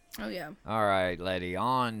 Oh, yeah. All right, lady,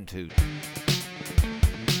 on to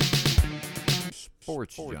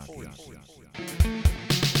Sports Junkies.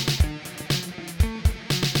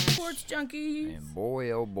 Sports junkies. And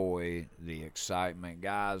boy, oh boy, the excitement.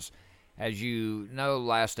 Guys, as you know,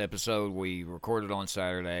 last episode we recorded on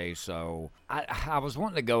Saturday, so I was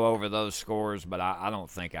wanting to go over those scores, but I don't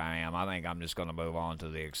think I am. I think I'm just going to move on to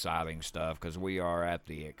the exciting stuff because we are at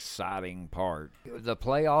the exciting part. The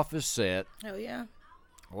playoff is set. Oh, yeah.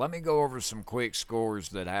 Let me go over some quick scores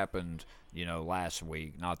that happened, last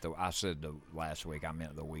week. I said the last week, I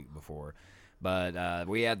meant the week before. But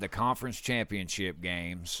we had the conference championship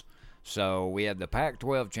games. So we had the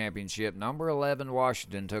Pac-12 championship. Number 11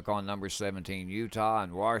 Washington took on number 17 Utah,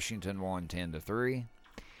 and Washington won 10-3.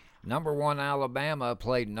 Number 1 Alabama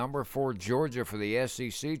played number 4 Georgia for the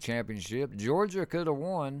SEC championship. Georgia could have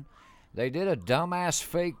won. They did a dumbass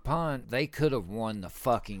fake punt. They could have won the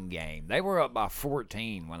fucking game. They were up by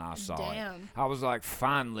 14 when I saw Damn. it. I was like,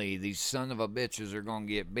 finally, these son of a bitches are going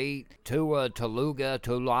to get beat.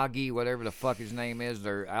 Tulagi, whatever the fuck his name is,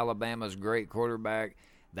 they're Alabama's great quarterback.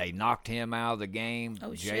 They knocked him out of the game.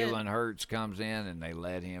 Oh, shit. Jalen Hurts comes in, and they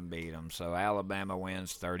let him beat them. So Alabama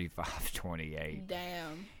wins 35-28.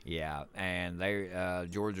 Damn. Yeah, and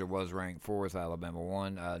Georgia was ranked 4th. Alabama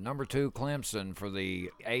won. Number 2, Clemson for the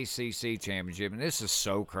ACC championship. And this is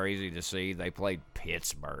so crazy to see. They played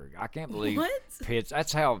Pittsburgh. I can't believe What?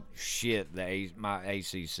 That's how shit my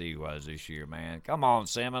ACC was this year, man. Come on,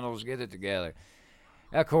 Seminoles, get it together.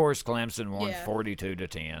 Of course, Clemson won Yeah.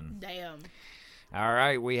 42-10. Damn. All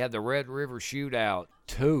right, we had the Red River Shootout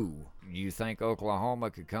 2. You think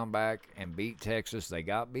Oklahoma could come back and beat Texas? They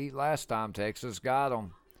got beat last time. Texas got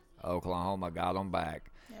them. Oklahoma got them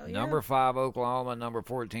back. Hell yeah. Number 5 Oklahoma, number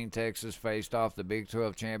 14 Texas faced off the Big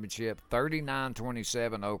 12 championship.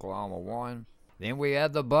 39-27 Oklahoma won. Then we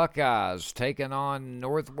had the Buckeyes taking on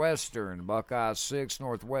Northwestern. Buckeyes 6,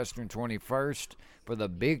 Northwestern 21st for the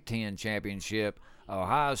Big 10 championship.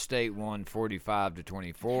 Ohio State won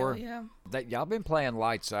 45-24. Hell yeah. Y'all been playing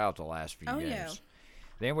lights out the last few Oh, games. yeah.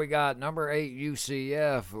 Then we got number 8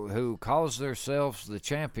 UCF, who calls themselves the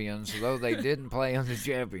champions, though they didn't play in the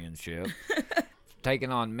championship,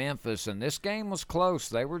 taking on Memphis. And this game was close.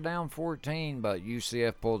 They were down 14, but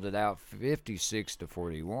UCF pulled it out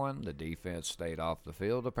 56-41. The defense stayed off the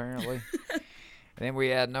field, apparently. Then we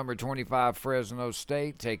had number 25 Fresno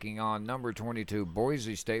State taking on number 22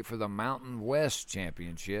 Boise State for the Mountain West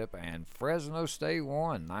Championship, and Fresno State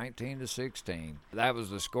won 19-16. That was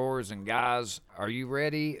the scores, and guys, are you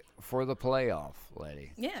ready for the playoff,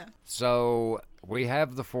 Letty? Yeah. So we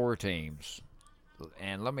have the 4 teams,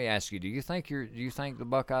 and let me ask you: do you think the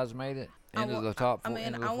Buckeyes made it into the top 4?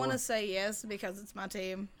 I want to say yes because it's my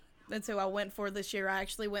team. That's who I went for this year. I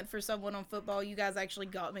actually went for someone on football. You guys actually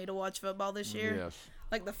got me to watch football this year. Yes.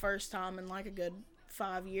 Like the first time in like a good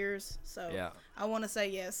 5 years. So Yeah. I want to say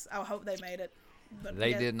yes. I hope they made it. But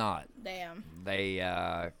They yeah, did not. Damn. They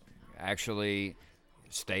actually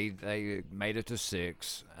stayed. They made it to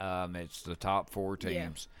 6. It's the top 4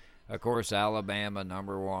 teams. Of course, Alabama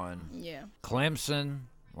number 1. Yeah. Clemson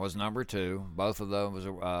was number 2. Both of them was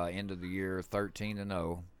end of the year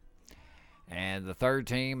 13-0. And the third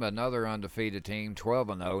team, another undefeated team,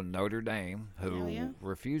 12-0, Notre Dame, who Hell yeah.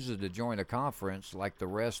 refuses to join a conference like the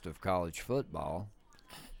rest of college football.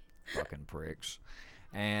 Fucking pricks.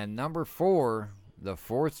 And number 4, the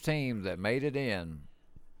 4th team that made it in,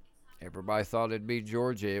 everybody thought it'd be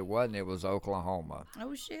Georgia. It wasn't. It was Oklahoma.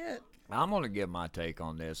 Oh, shit. I'm going to give my take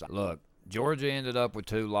on this. Look, Georgia ended up with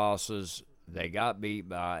 2 losses. They got beat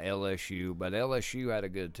by LSU, but LSU had a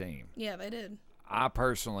good team. Yeah, they did. I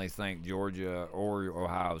personally think Georgia or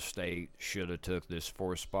Ohio State should have took this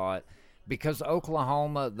 4th spot because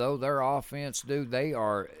Oklahoma, though their offense, dude, they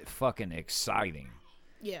are fucking exciting,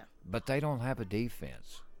 Yeah. but they don't have a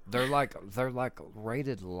defense. They're like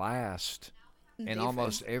rated last in Defense.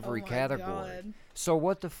 almost every Oh my category. God. So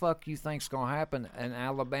what the fuck you think's gonna happen in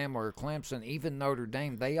Alabama or Clemson, even Notre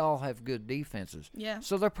Dame? They all have good defenses. Yeah.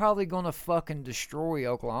 So they're probably gonna fucking destroy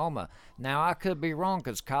Oklahoma. Now I could be wrong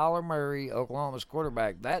because Kyler Murray, Oklahoma's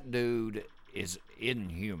quarterback, that dude is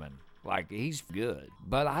inhuman. Like, he's good.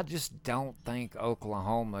 But I just don't think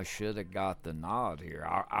Oklahoma should have got the nod here.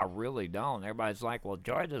 I really don't. Everybody's like, well,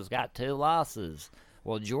 Georgia's got 2 losses.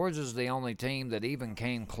 Well, Georgia's the only team that even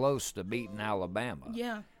came close to beating Alabama.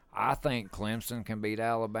 Yeah. I think Clemson can beat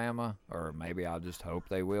Alabama, or maybe I just hope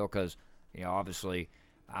they will, because, obviously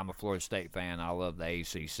I'm a Florida State fan. I love the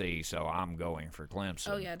ACC, so I'm going for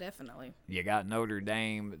Clemson. Oh, yeah, definitely. You got Notre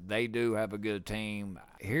Dame. They do have a good team.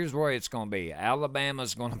 Here's where it's going to be.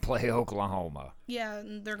 Alabama's going to play Oklahoma. Yeah,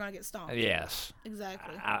 and they're going to get stomped. Yes.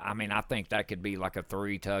 Exactly. I mean, I think that could be like a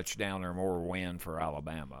 3-touchdown or more win for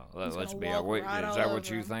Alabama. Let's be walk right is all that over what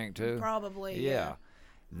you them. think, too? Probably, Yeah.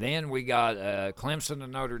 Then we got Clemson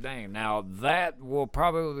and Notre Dame. Now, that will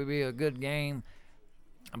probably be a good game.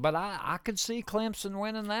 But I could see Clemson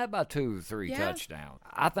winning that by 2 or 3 touchdowns.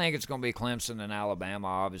 I think it's going to be Clemson and Alabama,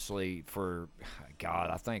 obviously,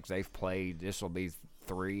 I think they've played, this will be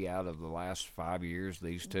 3 out of the last 5 years.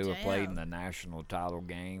 These two have played in the national title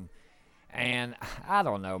game. And I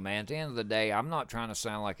don't know, man. At the end of the day, I'm not trying to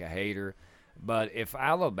sound like a hater, but if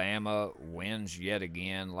Alabama wins yet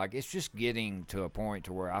again, like, it's just getting to a point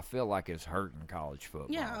to where I feel like it's hurting college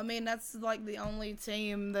football. Yeah, I mean, that's like the only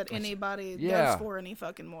team that anybody Yeah. goes for any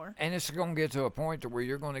fucking more. And it's going to get to a point to where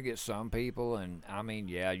you're going to get some people, and I mean,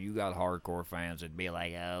 yeah, you got hardcore fans that'd be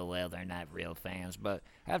like, oh, well, they're not real fans. But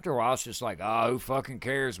after a while, it's just like, oh, who fucking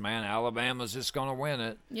cares, man? Alabama's just going to win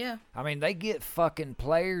it. Yeah. I mean, they get fucking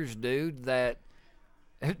players, dude, that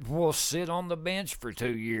will sit on the bench for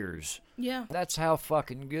 2 years. Yeah. That's how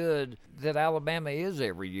fucking good that Alabama is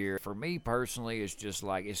every year. For me personally, it's just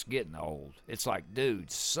like, it's getting old. It's like,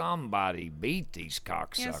 dude, somebody beat these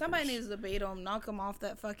cocksuckers. Yeah, somebody needs to beat them, knock them off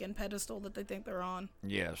that fucking pedestal that they think they're on.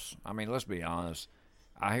 Yes. I mean, let's be honest.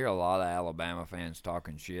 I hear a lot of Alabama fans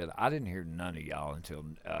talking shit. I didn't hear none of y'all until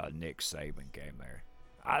Nick Saban came there.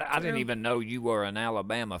 I didn't even know you were an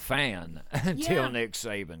Alabama fan until Nick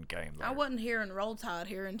Saban came there. I wasn't hearing Roll Tide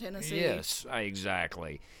here in Tennessee. Yes,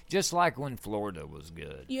 exactly. Just like when Florida was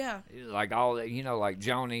good. Yeah. Like all that, like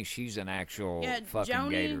Joni, she's an actual fucking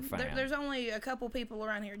Joni, Gator fan. There's only a couple people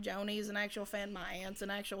around here. Joni's an actual fan. My aunt's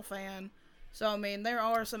an actual fan. So, I mean, there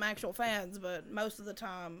are some actual fans, but most of the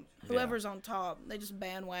time, whoever's on top, they just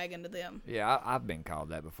bandwagon to them. Yeah, I've been called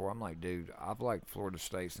that before. I'm like, dude, I've liked Florida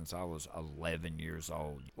State since I was 11 years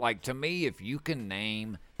old. Like, to me, if you can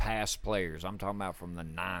name past players, I'm talking about from the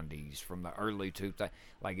 90s, from the early 2000s,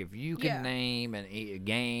 like, if you can name and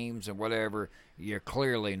games and whatever, you're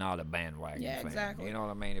clearly not a bandwagon fan. Exactly. You know what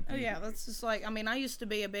I mean? That's just like, I mean, I used to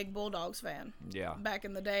be a big Bulldogs fan. Yeah. Back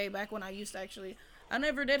in the day, back when I used to actually... I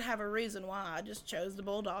never did have a reason why. I just chose the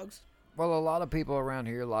Bulldogs. Well, a lot of people around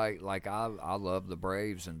here, like I love the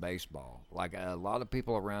Braves in baseball. Like, a lot of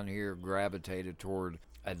people around here gravitated toward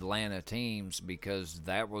Atlanta teams because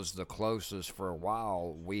that was the closest for a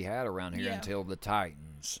while we had around here until the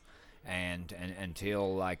Titans. And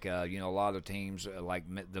until, like, a lot of teams like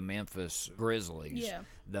the Memphis Grizzlies,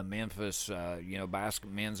 the Memphis,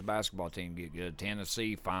 men's basketball team get good.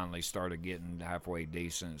 Tennessee finally started getting halfway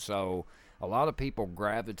decent. So a lot of people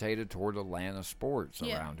gravitated toward Atlanta sports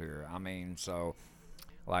around here. I mean, so,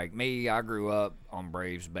 like me, I grew up on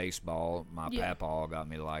Braves baseball. My papa got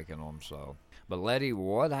me liking them, so. But, Letty,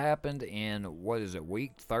 what happened in,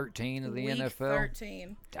 week 13 of the NFL? Week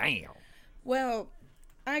 13. Damn. Well,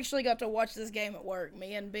 I actually got to watch this game at work.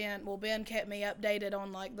 Me and Ben kept me updated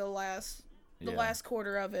on, like, the last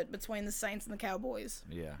quarter of it between the Saints and the Cowboys.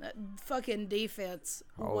 Yeah. That fucking defense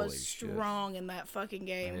was strong in that fucking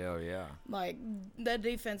game. Hell yeah. Like, that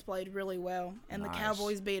defense played really well, and the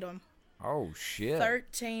Cowboys beat them. Oh, shit.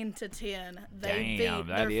 13-10. They Damn, beat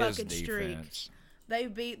that their is fucking defense. streak. They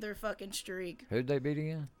beat their fucking streak. Who'd they beat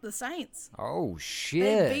again? The Saints. Oh,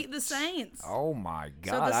 shit. They beat the Saints. Oh, my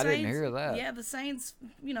So God. the I didn't Saints- hear that. Yeah, the Saints,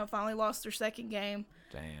 finally lost their second game.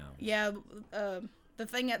 Damn. Yeah, the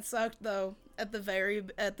thing that sucked though at the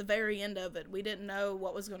very end of it, we didn't know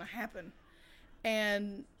what was going to happen,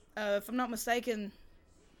 and if I'm not mistaken,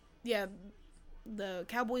 the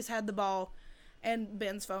Cowboys had the ball, and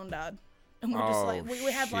Ben's phone died, and we're just like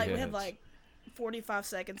we had like 45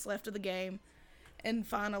 seconds left of the game, and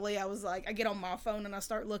finally I was like, I get on my phone and I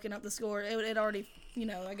start looking up the score. It already,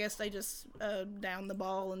 I guess they just downed the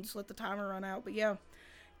ball and just let the timer run out. But yeah,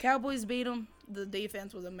 Cowboys beat them. The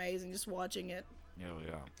defense was amazing. Just watching it. Hell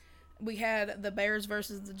yeah. We had the Bears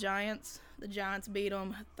versus the Giants. The Giants beat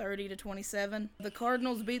them 30-27. The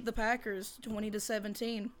Cardinals beat the Packers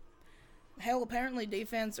 20-17. Hell, apparently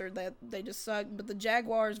defense they just suck. But the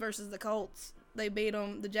Jaguars versus the Colts, they beat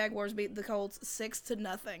them. The Jaguars beat the Colts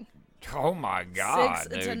 6-0. Oh my God,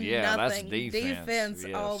 6 to dude! Yeah, that's nothing. defense.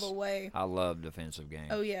 all Yes. the way. I love defensive games.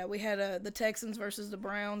 Oh yeah, we had the Texans versus the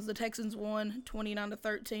Browns. The Texans won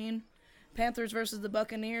 29-13. Panthers versus the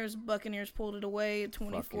Buccaneers. Buccaneers pulled it away at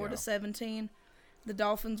 24-17. The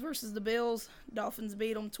Dolphins versus the Bills. Dolphins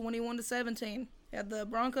beat them 21-17. Had the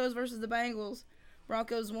Broncos versus the Bengals.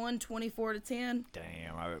 Broncos won 24-10.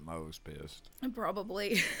 Damn, I bet Mo was pissed.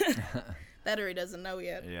 Probably. That or he doesn't know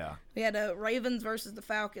yet. Yeah. We had Ravens versus the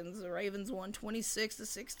Falcons. The Ravens won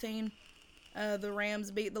 26-16. The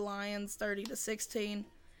Rams beat the Lions 30-16.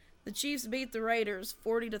 The Chiefs beat the Raiders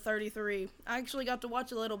 40-33. I actually got to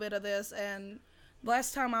watch a little bit of this, and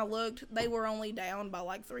last time I looked, they were only down by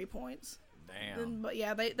like 3 points. Damn. But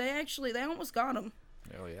yeah, they almost got them.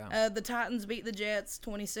 Hell yeah. The Titans beat the Jets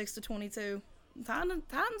 26-22.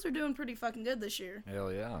 Titans are doing pretty fucking good this year.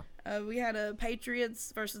 Hell yeah. We had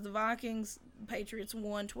Patriots versus the Vikings. Patriots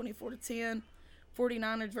won 24-10.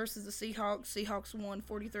 49ers versus the Seahawks. Seahawks won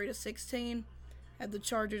 43-16. Had the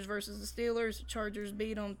Chargers versus the Steelers. Chargers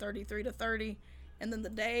beat them 33-30. And then the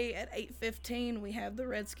day at 8:15, we have the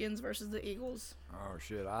Redskins versus the Eagles. Oh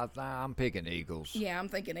shit, I'm picking Eagles. Yeah, I'm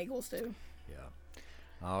thinking Eagles too. Yeah.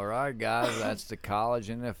 All right, guys, that's the college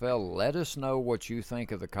NFL. Let us know what you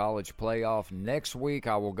think of the college playoff. Next week,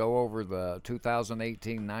 I will go over the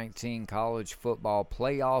 2018-19 college football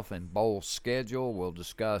playoff and bowl schedule. We'll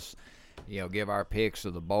discuss, give our picks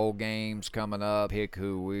of the bowl games coming up, pick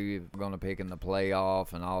who we're going to pick in the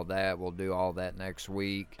playoff and all that. We'll do all that next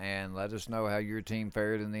week. And let us know how your team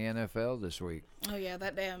fared in the NFL this week. Oh, yeah,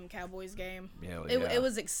 that damn Cowboys game. Hell It, yeah. it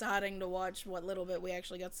was exciting to watch what little bit we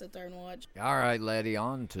actually got to sit there and watch. All right, Letty,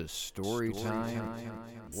 on to story time.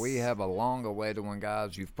 We have a long-awaited one,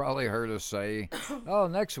 guys. You've probably heard us say,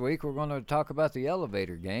 next week we're going to talk about the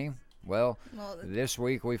elevator game. Well, this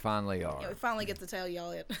week we finally are. Yeah, we finally get to tell y'all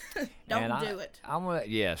it. Don't do it.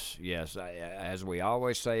 Yes. As we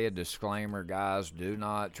always say, a disclaimer, guys, do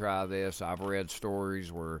not try this. I've read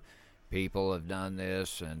stories where people have done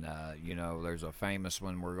this, and, there's a famous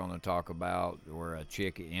one we're going to talk about where a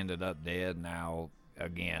chick ended up dead. Now,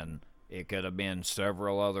 again, it could have been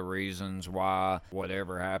several other reasons why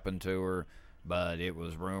whatever happened to her. But it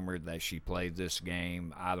was rumored that she played this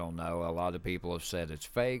game. I don't know. A lot of people have said it's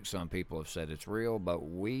fake. Some people have said it's real. But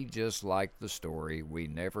we just like the story. We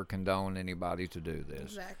never condone anybody to do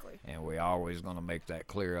this. Exactly. And we always going to make that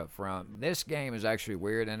clear up front. This game is actually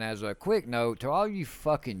weird. And as a quick note, to all you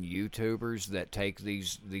fucking YouTubers that take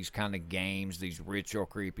these kind of games, these ritual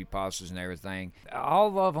creepypastas and everything,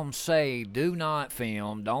 all of them say, do not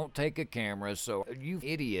film, don't take a camera. So you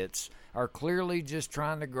idiots are clearly just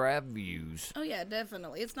trying to grab views. Oh, yeah,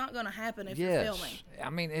 definitely. It's not going to happen if you're filming. I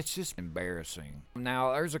mean, it's just embarrassing.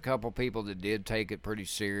 Now, there's a couple people that did take it pretty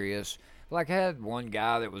serious. Like, I had one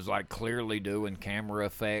guy that was, clearly doing camera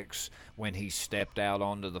effects when he stepped out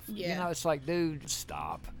onto the... Yeah. It's like, dude,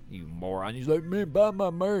 stop, you moron. He's like, man, buy my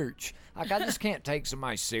merch. I just can't take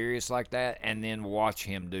somebody serious like that and then watch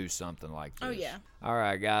him do something like this. Oh, yeah. All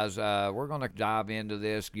right, guys, we're going to dive into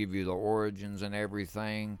this, give you the origins and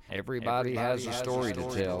everything. Everybody has a story to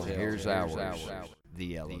tell. Here's ours.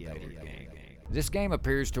 The Elevator Game. This game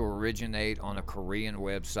appears to originate on a Korean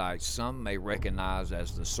website some may recognize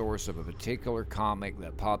as the source of a particular comic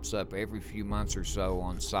that pops up every few months or so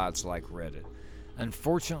on sites like Reddit.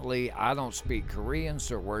 Unfortunately, I don't speak Korean,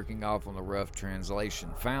 so working off on the rough translation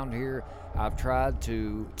found here, I've tried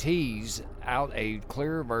to tease out a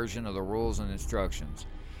clearer version of the rules and instructions.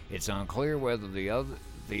 It's unclear whether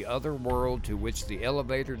the other world to which the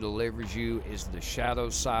elevator delivers you is the shadow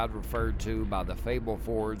side referred to by the Fable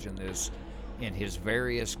Forge in his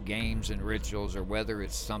various games and rituals, or whether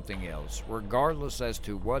it's something else. Regardless as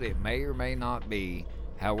to what it may or may not be,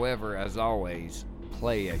 however, as always,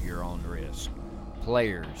 play at your own risk.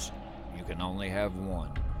 Players, you can only have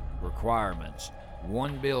one. Requirements: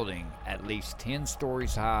 one building at least 10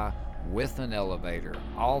 stories high with an elevator.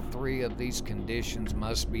 All 3 of these conditions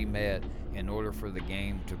must be met in order for the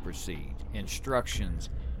game to proceed.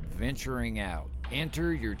 Instructions: venturing out.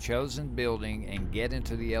 Enter your chosen building and get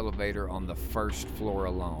into the elevator on the first floor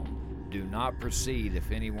alone. Do not proceed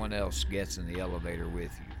if anyone else gets in the elevator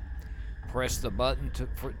with you. Press the button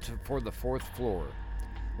for the 4th floor.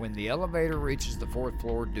 When the elevator reaches the 4th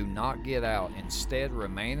floor, do not get out. Instead,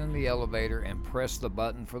 remain in the elevator and press the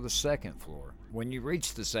button for the 2nd floor. When you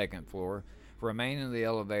reach the 2nd floor, remain in the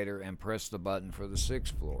elevator and press the button for the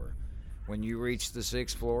 6th floor. When you reach the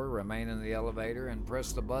 6th floor, remain in the elevator and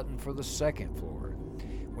press the button for the 2nd floor.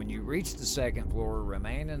 When you reach the 2nd floor,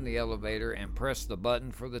 remain in the elevator and press the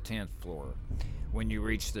button for the 10th floor. When you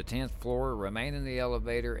reach the 10th floor, remain in the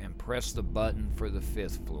elevator and press the button for the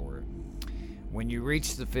 5th floor. When you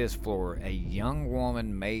reach the 5th floor, a young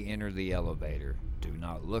woman may enter the elevator. Do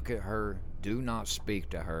not look at her. Do not speak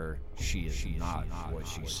to her. She is not what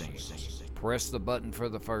she seems. Press the button for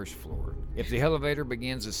the 1st floor. If the elevator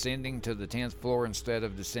begins ascending to the 10th floor instead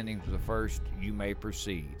of descending to the 1st, you may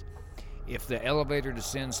proceed. If the elevator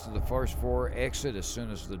descends to the 1st floor, exit as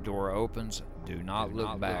soon as the door opens. Do not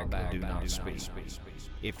look back. Do not speak.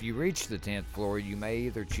 If you reach the 10th floor, you may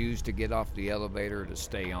either choose to get off the elevator or to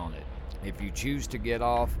stay on it. If you choose to get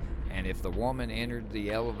off, and if the woman entered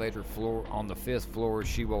the elevator floor on the 5th floor,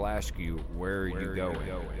 she will ask you, where are you going?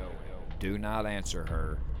 Do not answer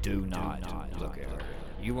her. Do not look at her.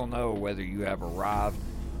 You will know whether you have arrived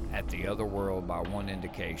at the other world by one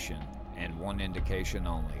indication, and one indication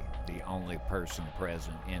only. The only person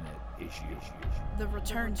present in it is you. The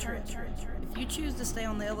return trip. If you choose to stay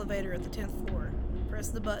on the elevator at the 10th floor, press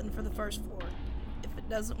the button for the 1st floor. If it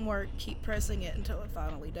doesn't work, keep pressing it until it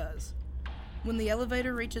finally does. When the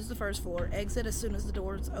elevator reaches the 1st floor, exit as soon as the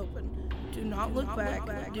doors open. Do not look back.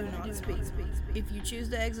 Do not speak. If you choose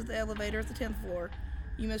to exit the elevator at the 10th floor,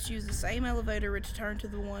 you must use the same elevator to return to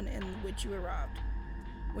the one in which you arrived.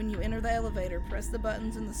 When you enter the elevator, press the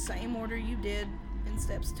buttons in the same order you did in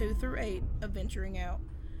steps 2 through 8 of venturing out.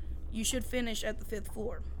 You should finish at the 5th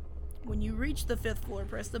floor. When you reach the 5th floor,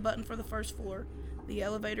 press the button for the 1st floor. The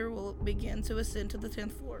elevator will begin to ascend to the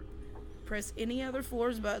 10th floor. Press any other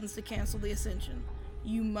floor's buttons to cancel the ascension.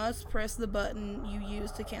 You must press the button you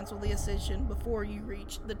used to cancel the ascension before you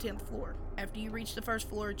reach the 10th floor. After you reach the 1st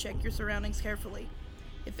floor, check your surroundings carefully.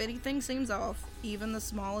 If anything seems off, even the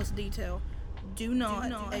smallest detail, do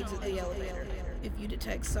not exit the elevator. If you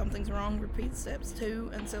detect something's wrong, repeat steps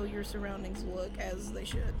 2 until your surroundings look as they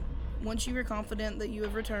should. Once you are confident that you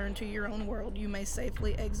have returned to your own world, you may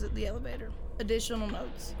safely exit the elevator. Additional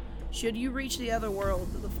notes. Should you reach the other world,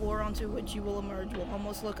 the floor onto which you will emerge will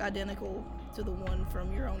almost look identical to the one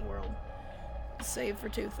from your own world, save for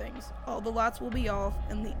 2 things. All the lights will be off,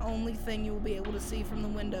 and the only thing you will be able to see from the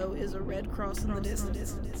window is a red cross in the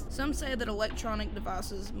distance. Some say that electronic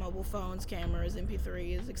devices, mobile phones, cameras,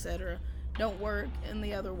 MP3s, etc., don't work in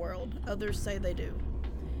the other world. Others say they do.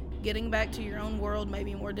 Getting back to your own world may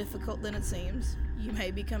be more difficult than it seems. You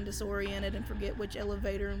may become disoriented and forget which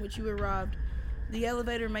elevator in which you arrived. The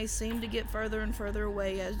elevator may seem to get further and further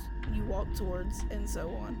away as you walk towards, and so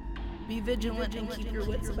on. Be vigilant and keep your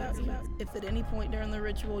wits about you. If at any point during the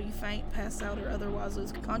ritual you faint, pass out, or otherwise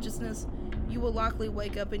lose consciousness, you will likely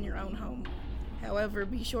wake up in your own home. However,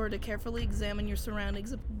 be sure to carefully examine your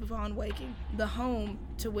surroundings upon waking. The home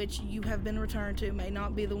to which you have been returned to may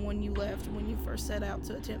not be the one you left when you first set out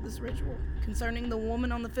to attempt this ritual. Concerning the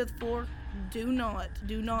woman on the 5th floor, do not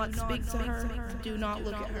speak to her. Do not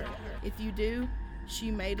look at her. If you do, she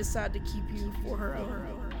may decide to keep you for her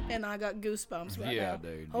own. And I got goosebumps right now. Yeah,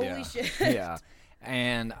 dude. Holy shit. Yeah.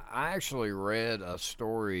 And I actually read a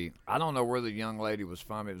story. I don't know where the young lady was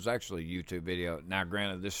from. It was actually a YouTube video. Now,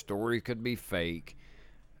 granted, this story could be fake.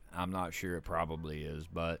 I'm not sure. It probably is.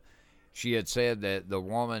 But she had said that the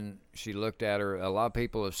woman, she looked at her. A lot of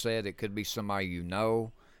people have said it could be somebody you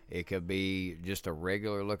know. It could be just a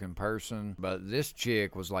regular looking person. But this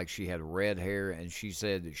chick was like she had red hair, and she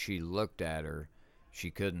said that she looked at her.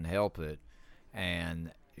 She couldn't help it.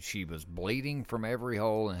 And she was bleeding from every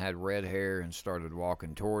hole and had red hair and started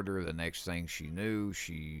walking toward her. The next thing she knew,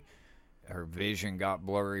 her vision got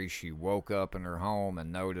blurry. She woke up in her home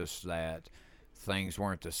and noticed that things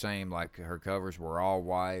weren't the same. Like her covers were all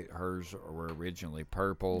white. Hers were originally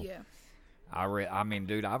purple. Yeah. I mean,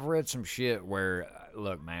 dude, I've read some shit where,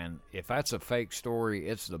 look, man, if that's a fake story,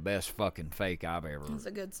 it's the best fucking fake I've ever. He's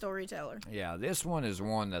a good storyteller. Yeah, this one is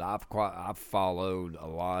one that I've followed a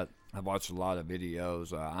lot. I've watched a lot of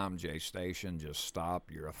videos. I'm Jay Station. Just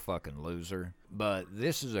stop. You're a fucking loser. But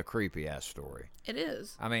this is a creepy ass story. It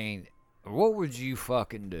is. I mean, what would you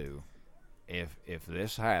fucking do if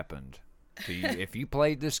this happened to you? If you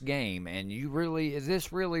played this game and is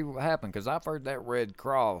this really happened? Because I've heard that Red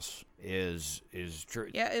Cross is true.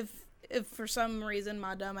 Yeah, if for some reason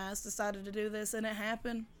my dumbass decided to do this and it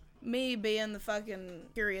happened, me being the fucking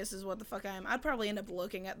curious is what the fuck I am, I'd probably end up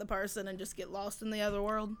looking at the person and just get lost in the other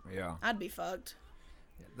world. Yeah. I'd be fucked.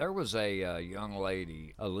 There was a young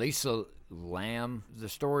lady, Elisa Lamb. The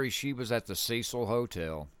story, she was at the Cecil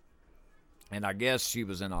Hotel, and I guess she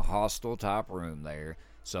was in a hostel type room there.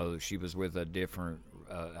 So she was with a different,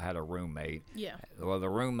 had a roommate. Yeah. Well, the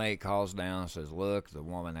roommate calls down and says, look, the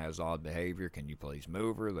woman has odd behavior. Can you please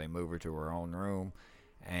move her? They move her to her own room.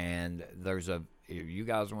 And if you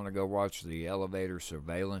guys want to go watch the elevator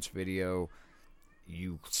surveillance video,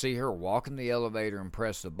 you see her walk in the elevator and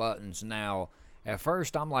press the buttons. Now, At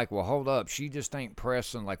first, I'm like, well, hold up. She just ain't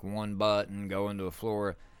pressing like one button, going to the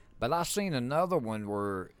floor. But I seen another one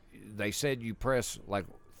where they said you press like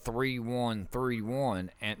 3-1-3-1,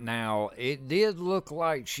 and now it did look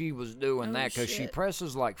like she was doing that because she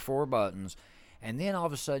presses like 4 buttons, and then all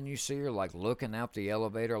of a sudden you see her like looking out the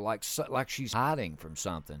elevator like she's hiding from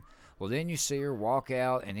something. Well, then you see her walk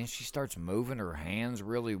out, and then she starts moving her hands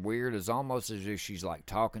really weird. It's almost as if she's like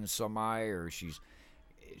talking to somebody, or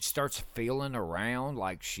starts feeling around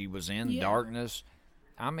like she was in darkness.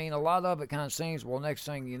 I mean, a lot of it kind of seems, well, next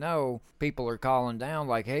thing you know, people are calling down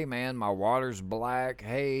like, hey, man, my water's black.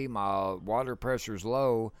 Hey, my water pressure's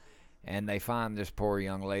low. And they find this poor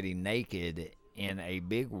young lady naked in a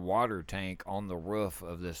big water tank on the roof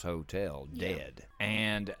of this hotel, dead.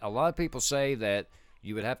 And a lot of people say that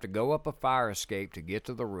you would have to go up a fire escape to get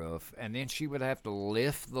to the roof, and then she would have to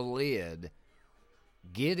lift the lid,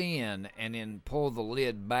 get in, and then pull the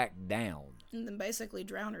lid back down. And then basically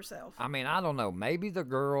drown herself. I mean, I don't know. Maybe the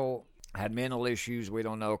girl had mental issues. We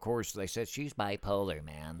don't know. Of course, they said she's bipolar,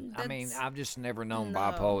 man. I mean, I've just never known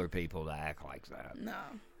bipolar people to act like that. No.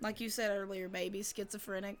 Like you said earlier, maybe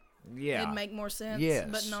schizophrenic. Yeah. It'd make more sense. Yes.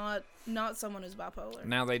 But not someone who's bipolar.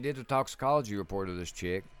 Now, they did a toxicology report of this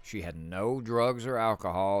chick. She had no drugs or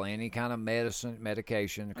alcohol, any kind of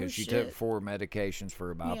medication, because she took 4 medications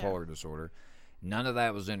for a bipolar disorder. None of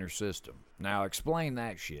that was in her system. Now, explain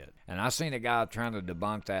that shit. And I seen a guy trying to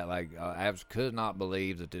debunk that, like, I could not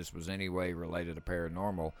believe that this was any way related to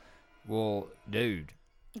paranormal. Well, dude.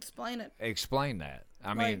 Explain it. Explain that.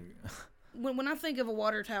 I mean... When I think of a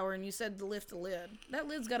water tower and you said to lift the lid, that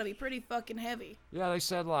lid's got to be pretty fucking heavy. Yeah, they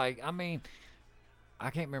said, like, I mean,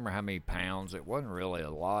 I can't remember how many pounds. It wasn't really a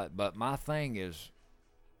lot. But my thing is,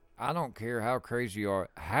 I don't care how crazy you are.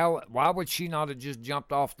 Why would she not have just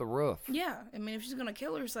jumped off the roof? Yeah. I mean, if she's going to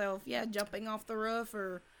kill herself, jumping off the roof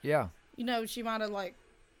or... Yeah. You know, she might have, like...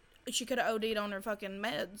 She could have OD'd on her fucking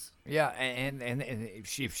meds. Yeah, and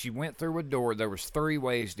if she went through a door, there was 3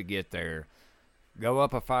 ways to get there. Go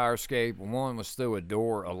up a fire escape. One was through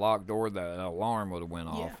a locked door. The alarm would have went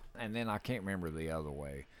off. Yeah. And then I can't remember the other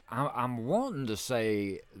way. I'm wanting to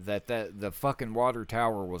say that the fucking water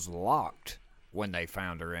tower was locked when they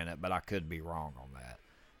found her in it, but I could be wrong on that.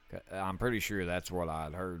 I'm pretty sure that's what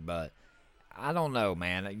I'd heard, but I don't know,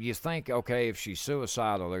 man. You think, okay, if she's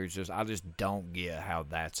suicidal, I just don't get how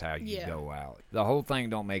that's how you go out. The whole thing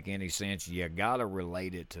don't make any sense. You gotta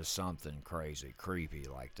relate it to something crazy, creepy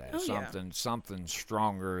like that. Something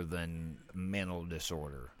stronger than mental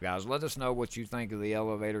disorder. Guys, let us know what you think of the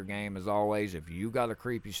elevator game. As always, if you got a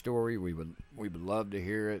creepy story, we would love to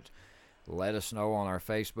hear it. Let us know on our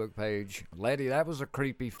Facebook page. Letty, that was a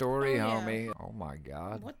creepy story, homie. Yeah. Oh, my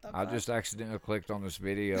God. What the I fuck? just accidentally clicked on this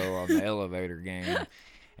video on the elevator game.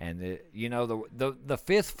 And, the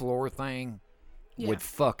 5th floor thing would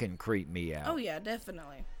fucking creep me out. Oh, yeah,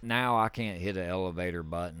 definitely. Now I can't hit an elevator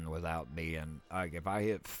button without being, like, if I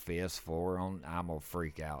hit 5th floor, I'm going to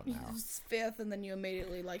freak out now. It's 5th, and then you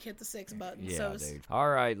immediately, like, hit the 6th button. Yeah, so dude. All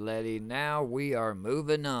right, Letty, now we are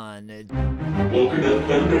moving on. Welcome to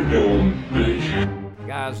Thunderdome, bitch.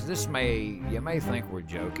 Guys, you may think we're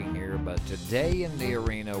joking here, but today in the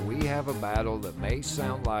arena, we have a battle that may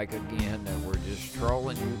sound like, again, that we're just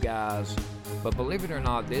trolling you guys. But believe it or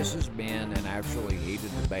not, this has been an actually heated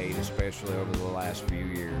debate, especially over the last few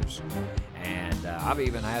years. And I've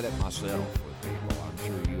even had it myself with people. I'm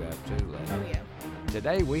sure you have too, Letty. Oh, yeah.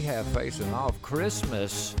 Today we have facing off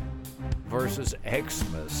Christmas versus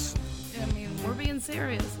Xmas. I mean, we're being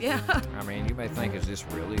serious. Yeah. I mean, you may think, is this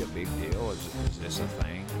really a big deal? Is this a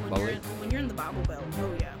thing? When you're in the Bible Belt,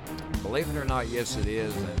 oh, yeah. Believe it or not, yes, it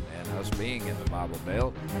is. And us being in the Bible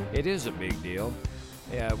Belt, it is a big deal.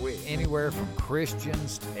 Yeah, anywhere from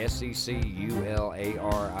Christians,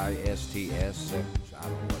 SECULARISTS, I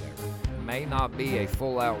don't know, whatever. May not be a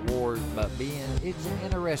full-out war, but it's an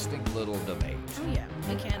interesting little debate. Oh, yeah,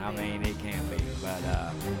 it can be. I mean, it can be. But,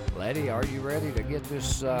 Letty, are you ready to get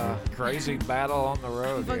this crazy battle on the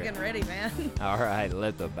road? I'm fucking ready, man. All right,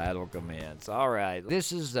 let the battle commence. All right,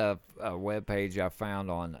 this is a webpage I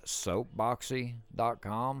found on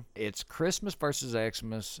soapboxy.com. It's Christmas versus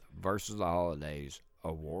Xmas versus the holidays.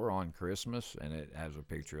 A war on Christmas, and it has a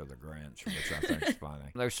picture of the Grinch, which I think is funny.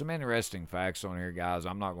 There's some interesting facts on here, guys.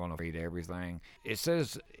 I'm not going to read everything. It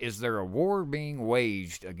says, is there a war being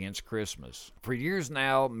waged against Christmas? For years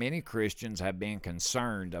now, many Christians have been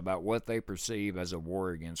concerned about what they perceive as a war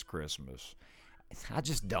against Christmas. I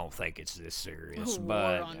just don't think it's this serious,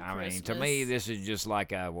 but I mean, to me, this is just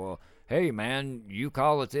like hey man, you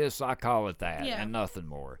call it this, I call it that, and nothing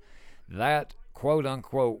more. That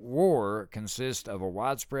quote-unquote war consists of a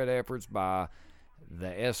widespread efforts by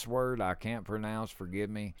the S word I can't pronounce, forgive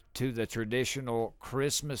me, to the traditional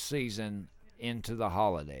Christmas season into the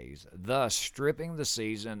holidays, thus stripping the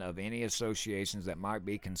season of any associations that might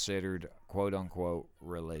be considered quote-unquote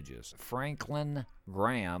religious. Franklin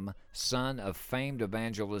Graham, son of famed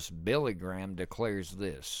evangelist Billy Graham, declares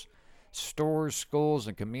this: stores, schools,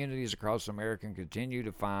 and communities across America continue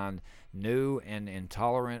to find new and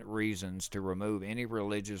intolerant reasons to remove any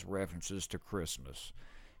religious references to Christmas,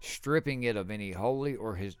 stripping it of any holy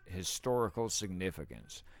or historical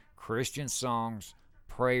significance. Christian songs,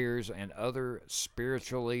 prayers, and other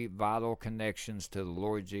spiritually vital connections to the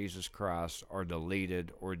Lord Jesus Christ are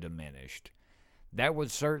deleted or diminished. That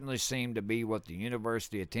would certainly seem to be what the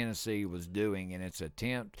University of Tennessee was doing in its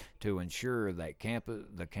attempt to ensure that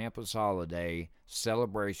the campus holiday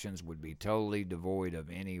celebrations would be totally devoid of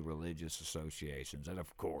any religious associations. And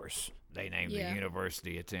of course, they named the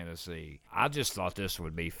University of Tennessee. I just thought this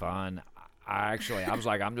would be fun. I was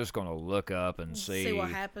like, I'm just going to look up and see what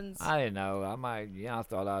happens. I didn't know. I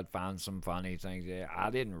thought I'd find some funny things there. I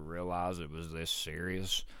didn't realize it was this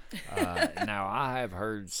serious. Now, I have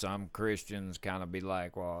heard some Christians kind of be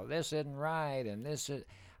like, well, this isn't right, and this is...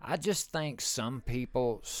 I just think some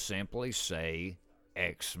people simply say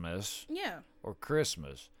Xmas or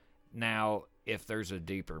Christmas. Now, if there's a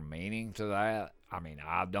deeper meaning to that, I mean,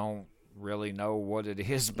 I don't really know what it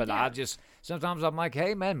is, but I just... Sometimes I'm like,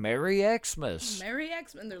 hey, man, Merry Xmas. Merry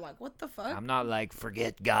Xmas. And they're like, what the fuck? I'm not like,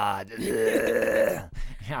 forget God. That's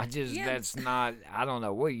not... I don't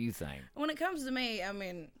know. What do you think? When it comes to me, I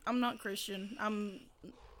mean, I'm not Christian.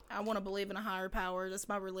 I want to believe in a higher power. That's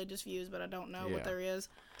my religious views, but I don't know what there is.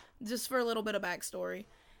 Just for a little bit of backstory.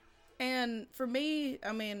 And for me,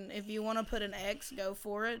 I mean, if you want to put an X, go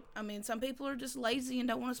for it. I mean, some people are just lazy and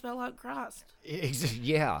don't want to spell out Christ.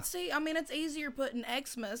 Yeah. See, I mean, it's easier putting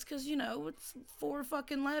Xmas because, you know, it's 4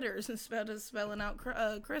 fucking letters instead of spelling out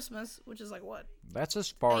Christmas, which is like what? That's as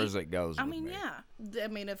far as it goes. I mean, yeah. I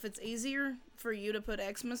mean, if it's easier for you to put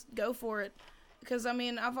Xmas, go for it. Because, I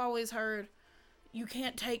mean, I've always heard you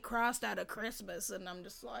can't take Christ out of Christmas, and I'm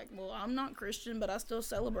just like, well, I'm not Christian, but I still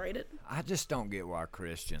celebrate it. I just don't get why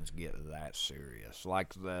Christians get that serious.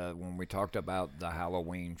 Like when we talked about the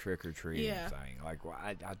Halloween trick-or-treating thing, like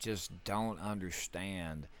I just don't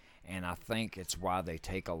understand, and I think it's why they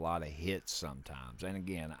take a lot of hits sometimes. And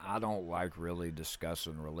again, I don't like really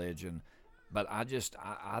discussing religion, but I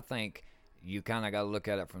think you kind of got to look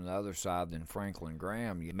at it from the other side than Franklin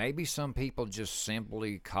Graham. Maybe some people just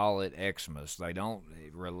simply call it Xmas. They don't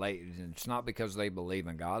relate. It's not because they believe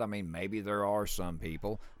in God. I mean, maybe there are some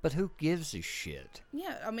people, but who gives a shit?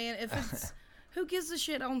 Yeah, I mean, if it's... who gives a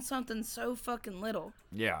shit on something so fucking little?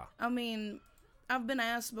 Yeah. I mean, I've been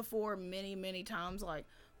asked before many, many times, like,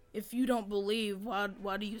 if you don't believe,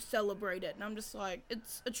 why do you celebrate it? And I'm just like,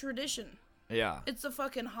 it's a tradition. Yeah. It's a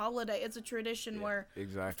fucking holiday. It's a tradition where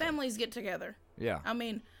families get together. Yeah. I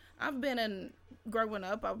mean, growing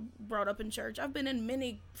up, I brought up in church. I've been in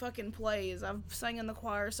many fucking plays. I've sang in the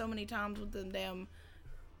choir so many times with them damn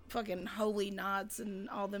fucking holy nights and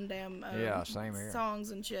all them damn same here.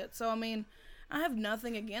 songs and shit. So, I mean, I have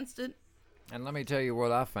nothing against it. And let me tell you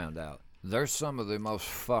what I found out. There's some of the most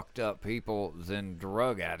fucked up people than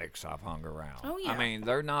drug addicts I've hung around. Oh, yeah. I mean,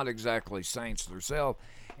 they're not exactly saints themselves,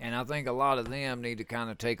 and I think a lot of them need to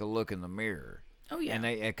kind of take a look in the mirror. Oh, yeah. And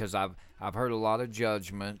because I've heard a lot of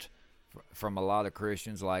judgment from a lot of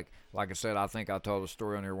Christians. Like I said, I think I told a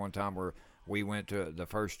story on here one time where we went to the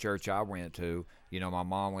first church I went to. You know, my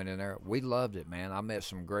mom went in there. We loved it, man. I met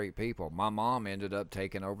some great people. My mom ended up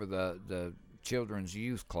taking over the children's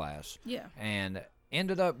youth class. Yeah. And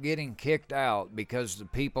ended up getting kicked out because the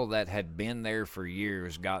people that had been there for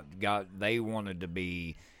years they wanted to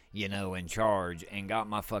be, you know, in charge, and got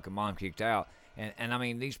my fucking mom kicked out. And I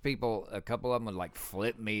mean, these people, a couple of them would like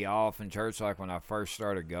flip me off in church, like when I first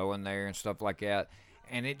started going there and stuff like that.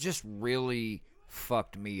 And it just really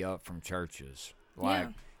fucked me up from churches. Like,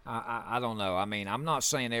 yeah. I don't know. I mean, I'm not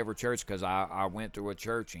saying every church, because I went to a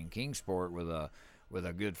church in Kingsport with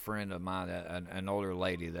a good friend of mine, an older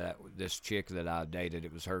lady, this chick that I dated.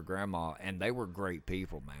 It was her grandma, and they were great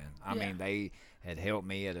people, man. I mean, they had helped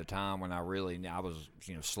me at a time when I was,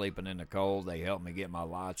 you know, sleeping in the cold. They helped me get my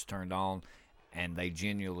lights turned on, and they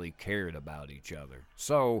genuinely cared about each other.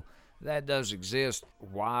 So that does exist.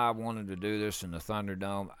 Why I wanted to do this in the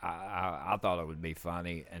Thunderdome, I thought it would be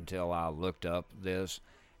funny until I looked up this.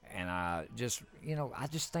 And I just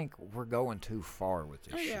think we're going too far with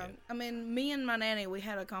this shit. Yeah. I mean, me and my nanny, we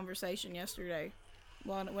had a conversation yesterday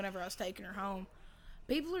whenever I was taking her home.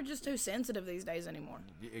 People are just too sensitive these days anymore.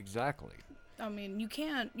 Exactly. I mean, you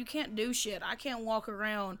can't do shit. I can't walk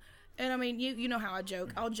around And I mean, you know how I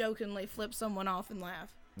joke. I'll jokingly flip someone off and laugh.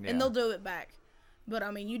 Yeah. And they'll do it back. But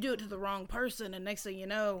I mean, you do it to the wrong person, and next thing you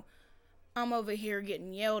know, I'm over here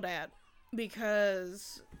getting yelled at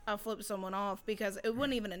because I flipped someone off because it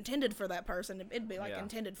wasn't even intended for that person. It'd be like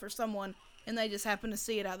intended for someone, and they just happen to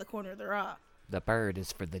see it out of the corner of their eye. The bird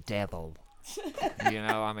is for the devil. You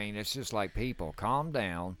know, I mean, it's just like, people, calm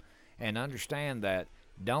down and understand that.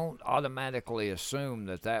 Don't automatically assume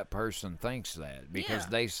that that person thinks that because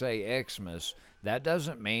they say Xmas. That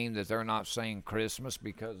doesn't mean that they're not saying Christmas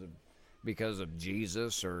because of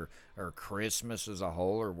Jesus or Christmas as a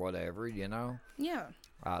whole or whatever, you know? Yeah.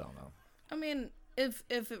 I don't know. I mean, if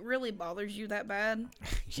it really bothers you that bad,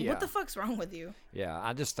 what the fuck's wrong with you? Yeah,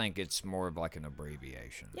 I just think it's more of like an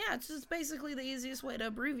abbreviation. Yeah, it's just basically the easiest way to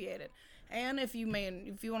abbreviate it. And if you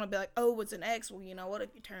want to be like, oh, it's an X, well, you know what?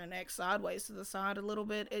 If you turn an X sideways to the side a little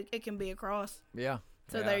bit, it can be a cross. Yeah.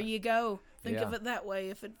 So there you go. Think of it that way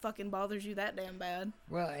if it fucking bothers you that damn bad.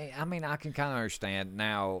 Well, I mean, I can kind of understand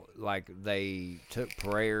now, like, they took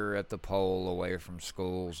prayer at the pole away from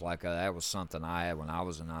schools. Like, that was something I had when I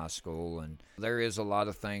was in high school. And there is a lot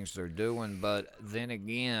of things they're doing. But then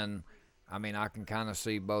again, I mean, I can kind of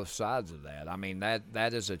see both sides of that. I mean,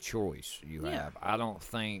 that is a choice you have. I don't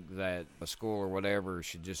think that a school or whatever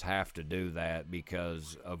should just have to do that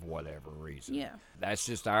because of whatever reason. Yeah. That's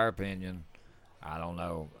just our opinion. I don't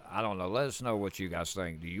know. Let us know what you guys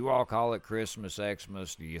think. Do you all call it Christmas,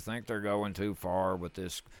 Xmas? Do you think they're going too far with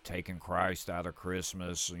this taking Christ out of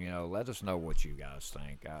Christmas? You know, let us know what you guys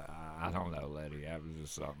think. I don't know, Letty. That was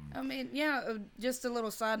just something. I mean, just a little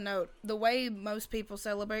side note. The way most people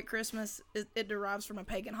celebrate Christmas, it derives from a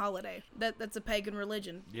pagan holiday. That's a pagan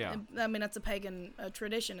religion. Yeah. I mean, that's a pagan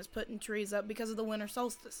tradition, is putting trees up because of the winter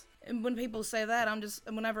solstice. And when people say that,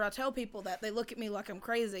 whenever I tell people that, they look at me like I'm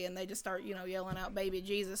crazy, and they just start, yelling out baby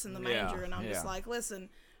Jesus in the manger, and I'm just like, listen,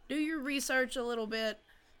 do your research a little bit.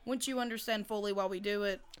 Once you understand fully why we do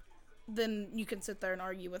it, then you can sit there and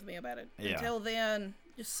argue with me about it. Yeah. Until then,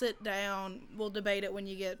 just sit down. We'll debate it when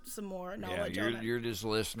you get some more knowledge on it. You're just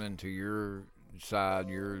listening to your side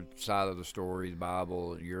of the story, the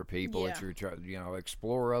Bible, your people. Yeah. It's your,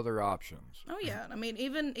 explore other options. Oh yeah, I mean,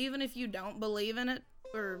 even if you don't believe in it,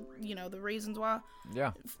 or the reasons why,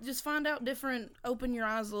 just find out different. Open your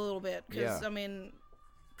eyes a little bit, because I mean,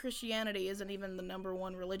 Christianity isn't even the number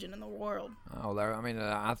one religion in the world. Oh,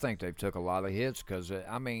 I think they've took a lot of hits because,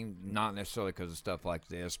 not necessarily because of stuff like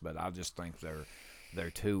this, but I just think they're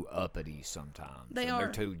too uppity sometimes.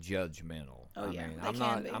 They're too judgmental. Oh, yeah,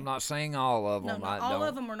 I'm not saying all of them. No, all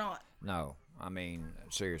of them are not. No, I mean,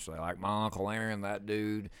 seriously, like my Uncle Aaron, that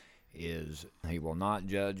dude he will not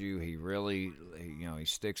judge you. He really, he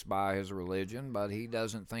sticks by his religion, but he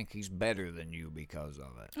doesn't think he's better than you because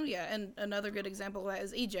of it. Oh yeah, and another good example of that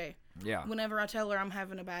is EJ. Yeah. Whenever I tell her I'm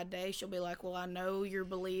having a bad day, she'll be like, well, I know your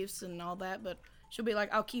beliefs and all that, but she'll be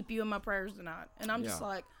like, I'll keep you in my prayers tonight. And I'm just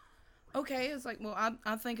like, okay. It's like, well,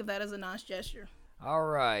 I think of that as a nice gesture. All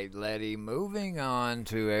right, Letty, moving on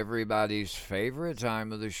to everybody's favorite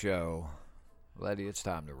time of the show. Letty, it's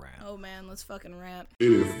time to rant. Oh man, let's fucking rant.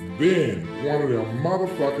 It has been one of them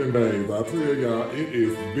motherfucking days. I tell y'all, it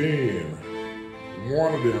has been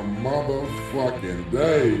one of them motherfucking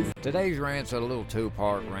days. Today's rant's a little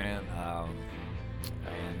two-part rant.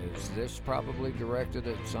 And is this probably directed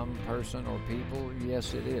at some person or people?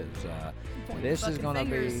 Yes, it is. This is going to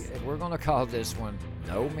be, we're going to call this one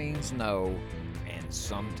No Means No, and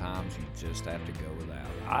sometimes you just have to go without.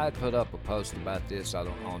 I put up a post about this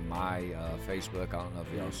on my Facebook. I don't know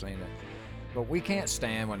if y'all seen it. But we can't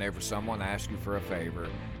stand whenever someone asks you for a favor,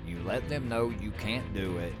 you let them know you can't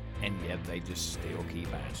do it, and yet they just still keep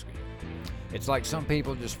asking. It's like some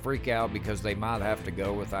people just freak out because they might have to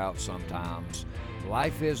go without sometimes.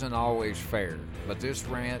 Life isn't always fair, but this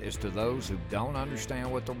rant is to those who don't understand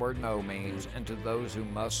what the word no means, and to those who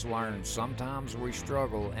must learn sometimes we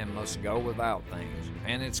struggle and must go without things.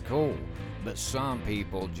 And it's cool, but some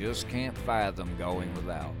people just can't fathom going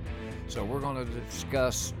without. So we're going to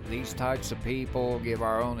discuss these types of people, give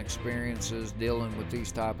our own experiences dealing with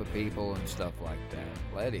these type of people and stuff like that.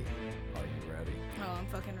 Letty, are you ready? Oh, I'm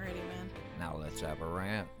fucking ready, man. Now let's have a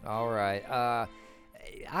rant. All right.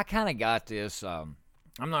 I kind of got this. I'm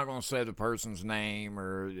not going to say the person's name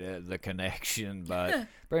or the connection, but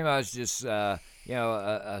pretty much just, a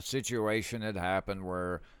situation had happened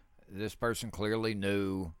where this person clearly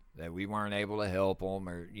knew that we weren't able to help them,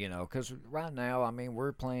 or, because right now, I mean,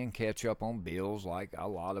 we're playing catch up on bills like a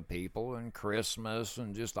lot of people, and Christmas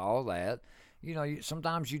and just all that.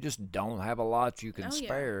 Sometimes you just don't have a lot you can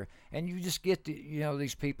spare, and you just get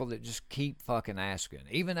these people that just keep fucking asking,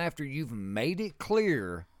 even after you've made it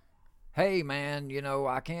clear hey man,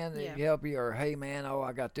 I can't Yeah. help you, or hey man, oh,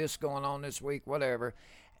 I got this going on this week, whatever.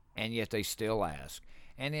 And yet they still ask.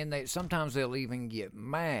 And then sometimes they'll even get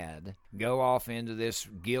mad, go off into this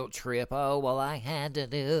guilt trip. Oh, well, I had to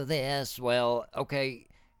do this. Well, okay,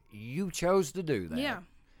 you chose to do that. Yeah.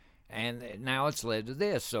 And now it's led to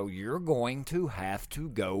this. So you're going to have to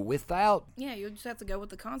go without. Yeah, you just have to go with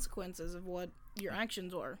the consequences of what your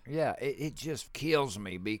actions were. Yeah, it just kills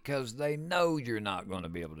me because they know you're not going to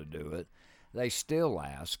be able to do it. They still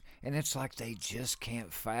ask, and it's like they just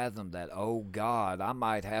can't fathom that, oh God, I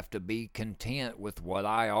might have to be content with what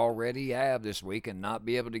I already have this week and not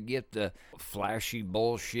be able to get the flashy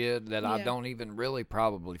bullshit that I Yeah. don't even really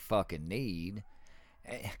probably fucking need.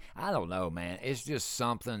 I don't know, man. It's just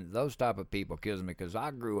something, those type of people kills me because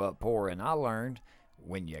I grew up poor and I learned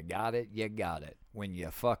when you got it, you got it. When you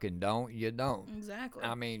fucking don't, you don't. Exactly.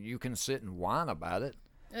 I mean, you can sit and whine about it.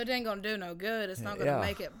 It ain't gonna do no good. It's not gonna Yeah.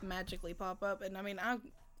 make it magically pop up. And I mean,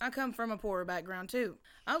 I come from a poorer background too.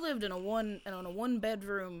 I lived in a one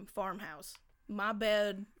bedroom farmhouse. My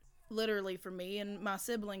bed, literally for me and my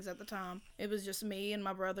siblings at the time, it was just me and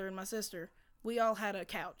my brother and my sister. We all had a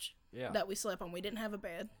couch Yeah. that we slept on. We didn't have a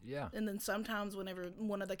bed. Yeah. And then sometimes whenever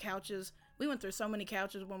one of the couches, we went through so many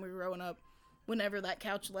couches when we were growing up. Whenever that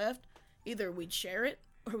couch left, either we'd share it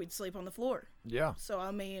or we'd sleep on the floor. Yeah. So,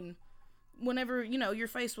 I mean, whenever, you're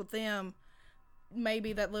faced with them,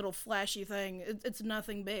 maybe that little flashy thing, it's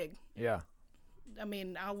nothing big. Yeah. I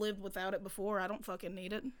mean, I lived without it before. I don't fucking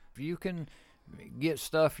need it. If you can get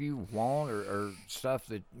stuff you want or stuff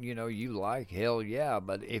that, you like, hell yeah.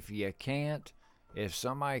 But if you can't, if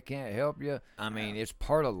somebody can't help you, I mean, it's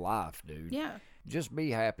part of life, dude. Yeah. Just be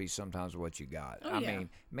happy sometimes with what you got. Oh, I yeah. mean,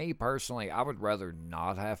 me personally, I would rather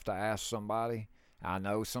not have to ask somebody. I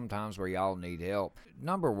know sometimes where y'all need help.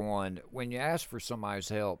 Number one, when you ask for somebody's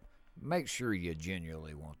help, make sure you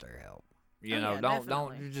genuinely want their help. You Oh, know, yeah, don't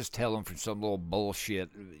definitely. just tell them for some little bullshit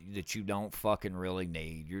that you don't fucking really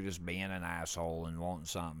need. You're just being an asshole and wanting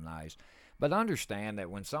something nice. But understand that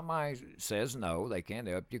when somebody says no, they can't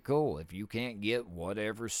help you, cool. If you can't get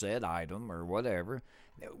whatever said item or whatever,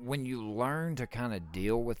 when you learn to kind of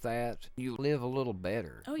deal with that, you live a little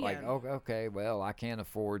better. Oh, yeah. Like, okay, well, I can't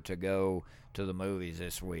afford to go to the movies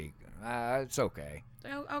this week. It's okay.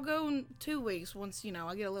 I'll go in 2 weeks once,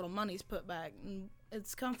 I get a little money's put back and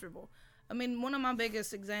it's comfortable. I mean, one of my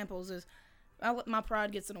biggest examples is my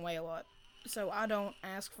pride gets in the way a lot. So I don't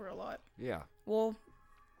ask for a lot. Yeah. Well,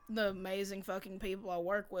 the amazing fucking people I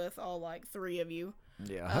work with, all like 3 of you,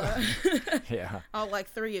 Yeah. Yeah. all like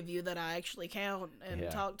 3 of you that I actually count and Yeah.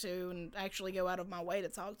 talk to and actually go out of my way to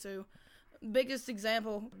talk to. Biggest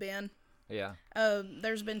example, Ben. Yeah.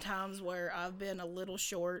 There's been times where I've been a little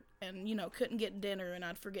short and, couldn't get dinner and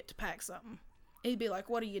I'd forget to pack something. He'd be like,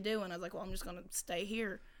 "What are you doing?" I was like, "Well, I'm just going to stay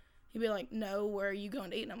here." He'd be like, "No, where are you going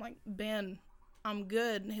to eat?" And I'm like, "Ben, I'm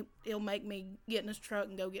good." And he'll make me get in his truck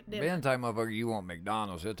and go get dinner. Ben type motherfucker, you want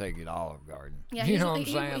McDonald's, he'll take you to Olive Garden. Yeah, you he's- know what I'm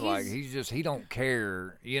he- saying? Like he's- he don't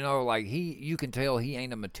care. Like you can tell he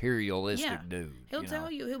ain't a materialistic Yeah. dude. He'll tell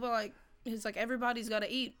you, he'll be like, he's like, "Everybody's got to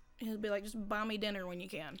eat." He'll be like, "Just buy me dinner when you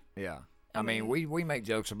can." Yeah. I mean, we make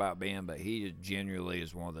jokes about Ben, but he genuinely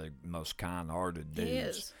is one of the most kind-hearted dudes. He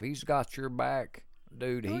is. He's got your back,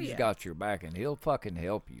 dude. Oh, He's yeah. got your back, and he'll fucking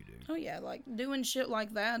help you, dude. Oh yeah, like doing shit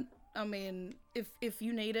like that. I mean, if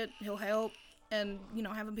you need it, he'll help. And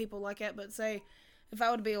having people like that. But say, if I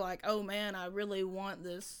would be like, "Oh man, I really want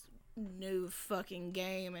this new fucking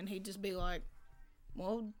game," and he'd just be like,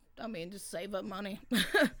 "Well, I mean, just save up money."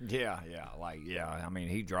 Yeah. I mean,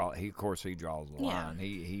 he draws the Yeah. line.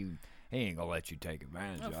 He ain't gonna let you take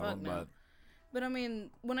advantage Oh, of fuck him, no. but. But I mean,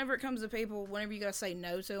 whenever it comes to people, whenever you gotta say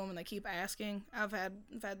no to them and they keep asking, I've had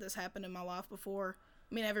this happen in my life before.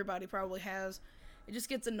 I mean, everybody probably has. It just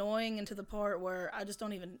gets annoying and to the part where I just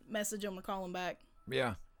don't even message them or call them back.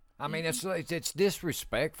 Yeah. I mean, it's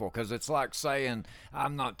disrespectful because it's like saying,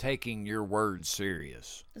 I'm not taking your words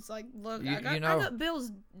serious. It's like, look, You- I got you know- I got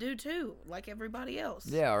bills due too, like everybody else.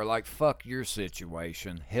 Yeah, or like, fuck your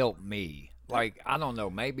situation, help me. Like, I don't know,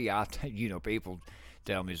 maybe people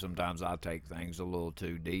tell me sometimes I take things a little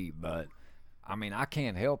too deep, but I mean, I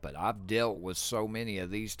can't help it. I've dealt with so many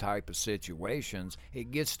of these type of situations.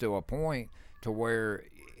 It gets to a point to where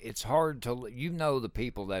it's hard to the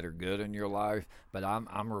people that are good in your life, but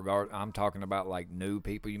I'm talking about like new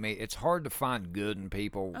people you meet. It's hard to find good in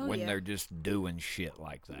people Oh, when yeah. they're just doing shit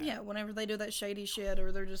like that. Yeah, whenever they do that shady shit,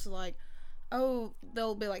 or they're just like, oh,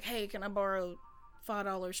 they'll be like, "Hey, can I borrow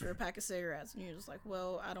 $5 for a pack of cigarettes. And you're just like,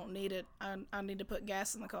 well, I don't need it. I need to put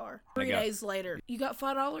gas in the car. I 3 got- days later, you got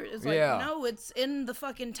 $5? It's like, Yeah. no, it's in the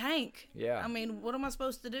fucking tank. Yeah. I mean, what am I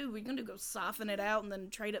supposed to do? We're going to go soften it out and then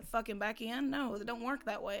trade it fucking back in? No, it don't work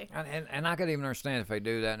that way. And I could even understand if they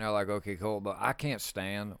do that and they're like, okay, cool, but I can't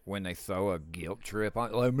stand when they throw a guilt trip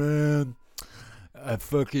on, like, man, I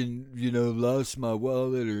fucking, lost my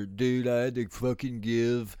wallet, or dude, I had to fucking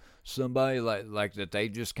give somebody like that they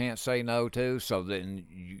just can't say no to, so then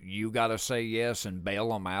you got to say yes and bail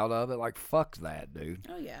them out of it. Like, fuck that, dude.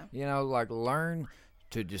 Oh, yeah. Like, learn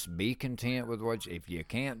to just be content with if you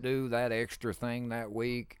can't do that extra thing that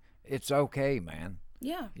week, it's okay, man.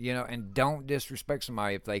 Yeah. And don't disrespect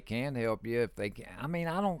somebody if they can help you. If they can,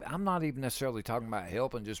 I'm not even necessarily talking about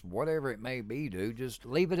helping, just whatever it may be, dude. Just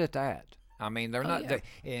leave it at that. I mean, they're not. yeah.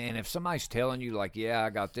 And if somebody's telling you, like, yeah, I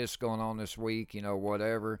got this going on this week,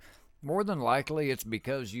 whatever, more than likely it's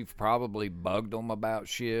because you've probably bugged them about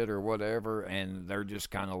shit or whatever, and they're just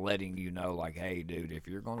kind of letting you know, like, hey, dude, if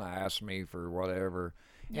you're going to ask me for whatever.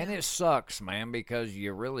 And it sucks, man, because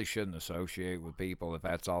you really shouldn't associate with people if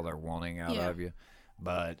that's all they're wanting out of you.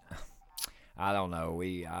 But I don't know.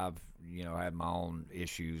 I've had my own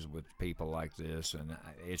issues with people like this, and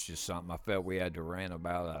it's just something I felt we had to rant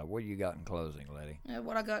about. What do you got in closing, Letty?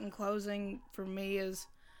 What I got in closing for me is,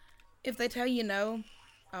 if they tell you no,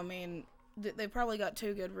 I mean, they probably got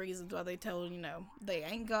 2 good reasons why they tell you no. They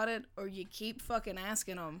ain't got it, or you keep fucking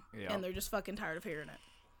asking them, and they're just fucking tired of hearing it.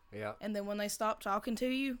 Yeah. And then when they stop talking to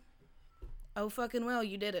you, oh fucking well,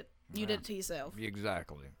 you did it. You did it to yourself.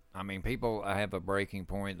 Exactly. I mean, people have a breaking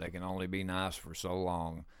point. They can only be nice for so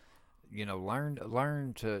long.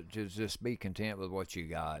 Learn to just be content with what you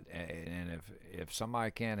got. And if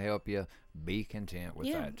somebody can't help you, be content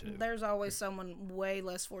with that too. There's always someone way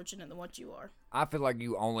less fortunate than what you are. I feel like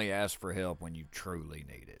you only ask for help when you truly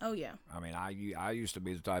need it. Oh, yeah. I mean, I used to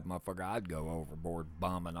be the type of motherfucker, I'd go overboard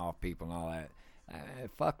bumming off people and all that.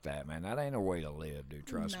 Fuck that, man. That ain't a way to live, dude.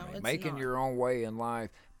 Trust No, me. it's Making not. your own way in life,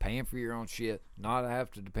 paying for your own shit, not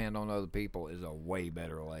have to depend on other people is a way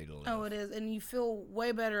better way to live. Oh, it is. And you feel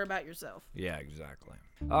way better about yourself. Yeah, exactly.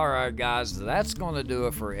 All right, guys, that's going to do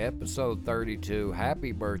it for episode 32.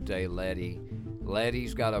 Happy birthday, Letty.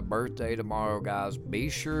 Letty's got a birthday tomorrow, guys. Be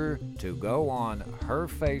sure to go on her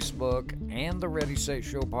Facebook and the Ready Set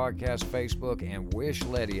Show podcast Facebook and wish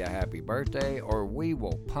Letty a happy birthday, or we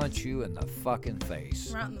will punch you in the fucking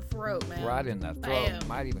face. Right in the throat, man. Right in the throat. Bam.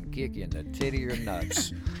 Might even kick you in the titty or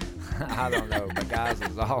nuts. I don't know. But guys,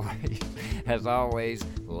 as always,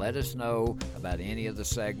 let us know about any of the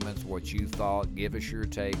segments, what you thought. Give us your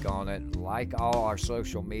take on it. Like all our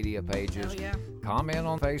social media pages. Oh, yeah. Comment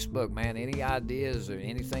on Facebook, man. Any ideas or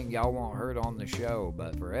anything y'all want heard on the show.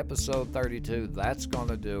 But for episode 32, that's going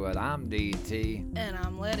to do it. I'm DT. And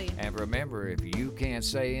I'm Letty. And remember, if you can't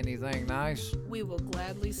say anything nice, We will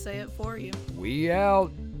gladly say it for you. we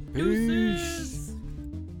out. Peace.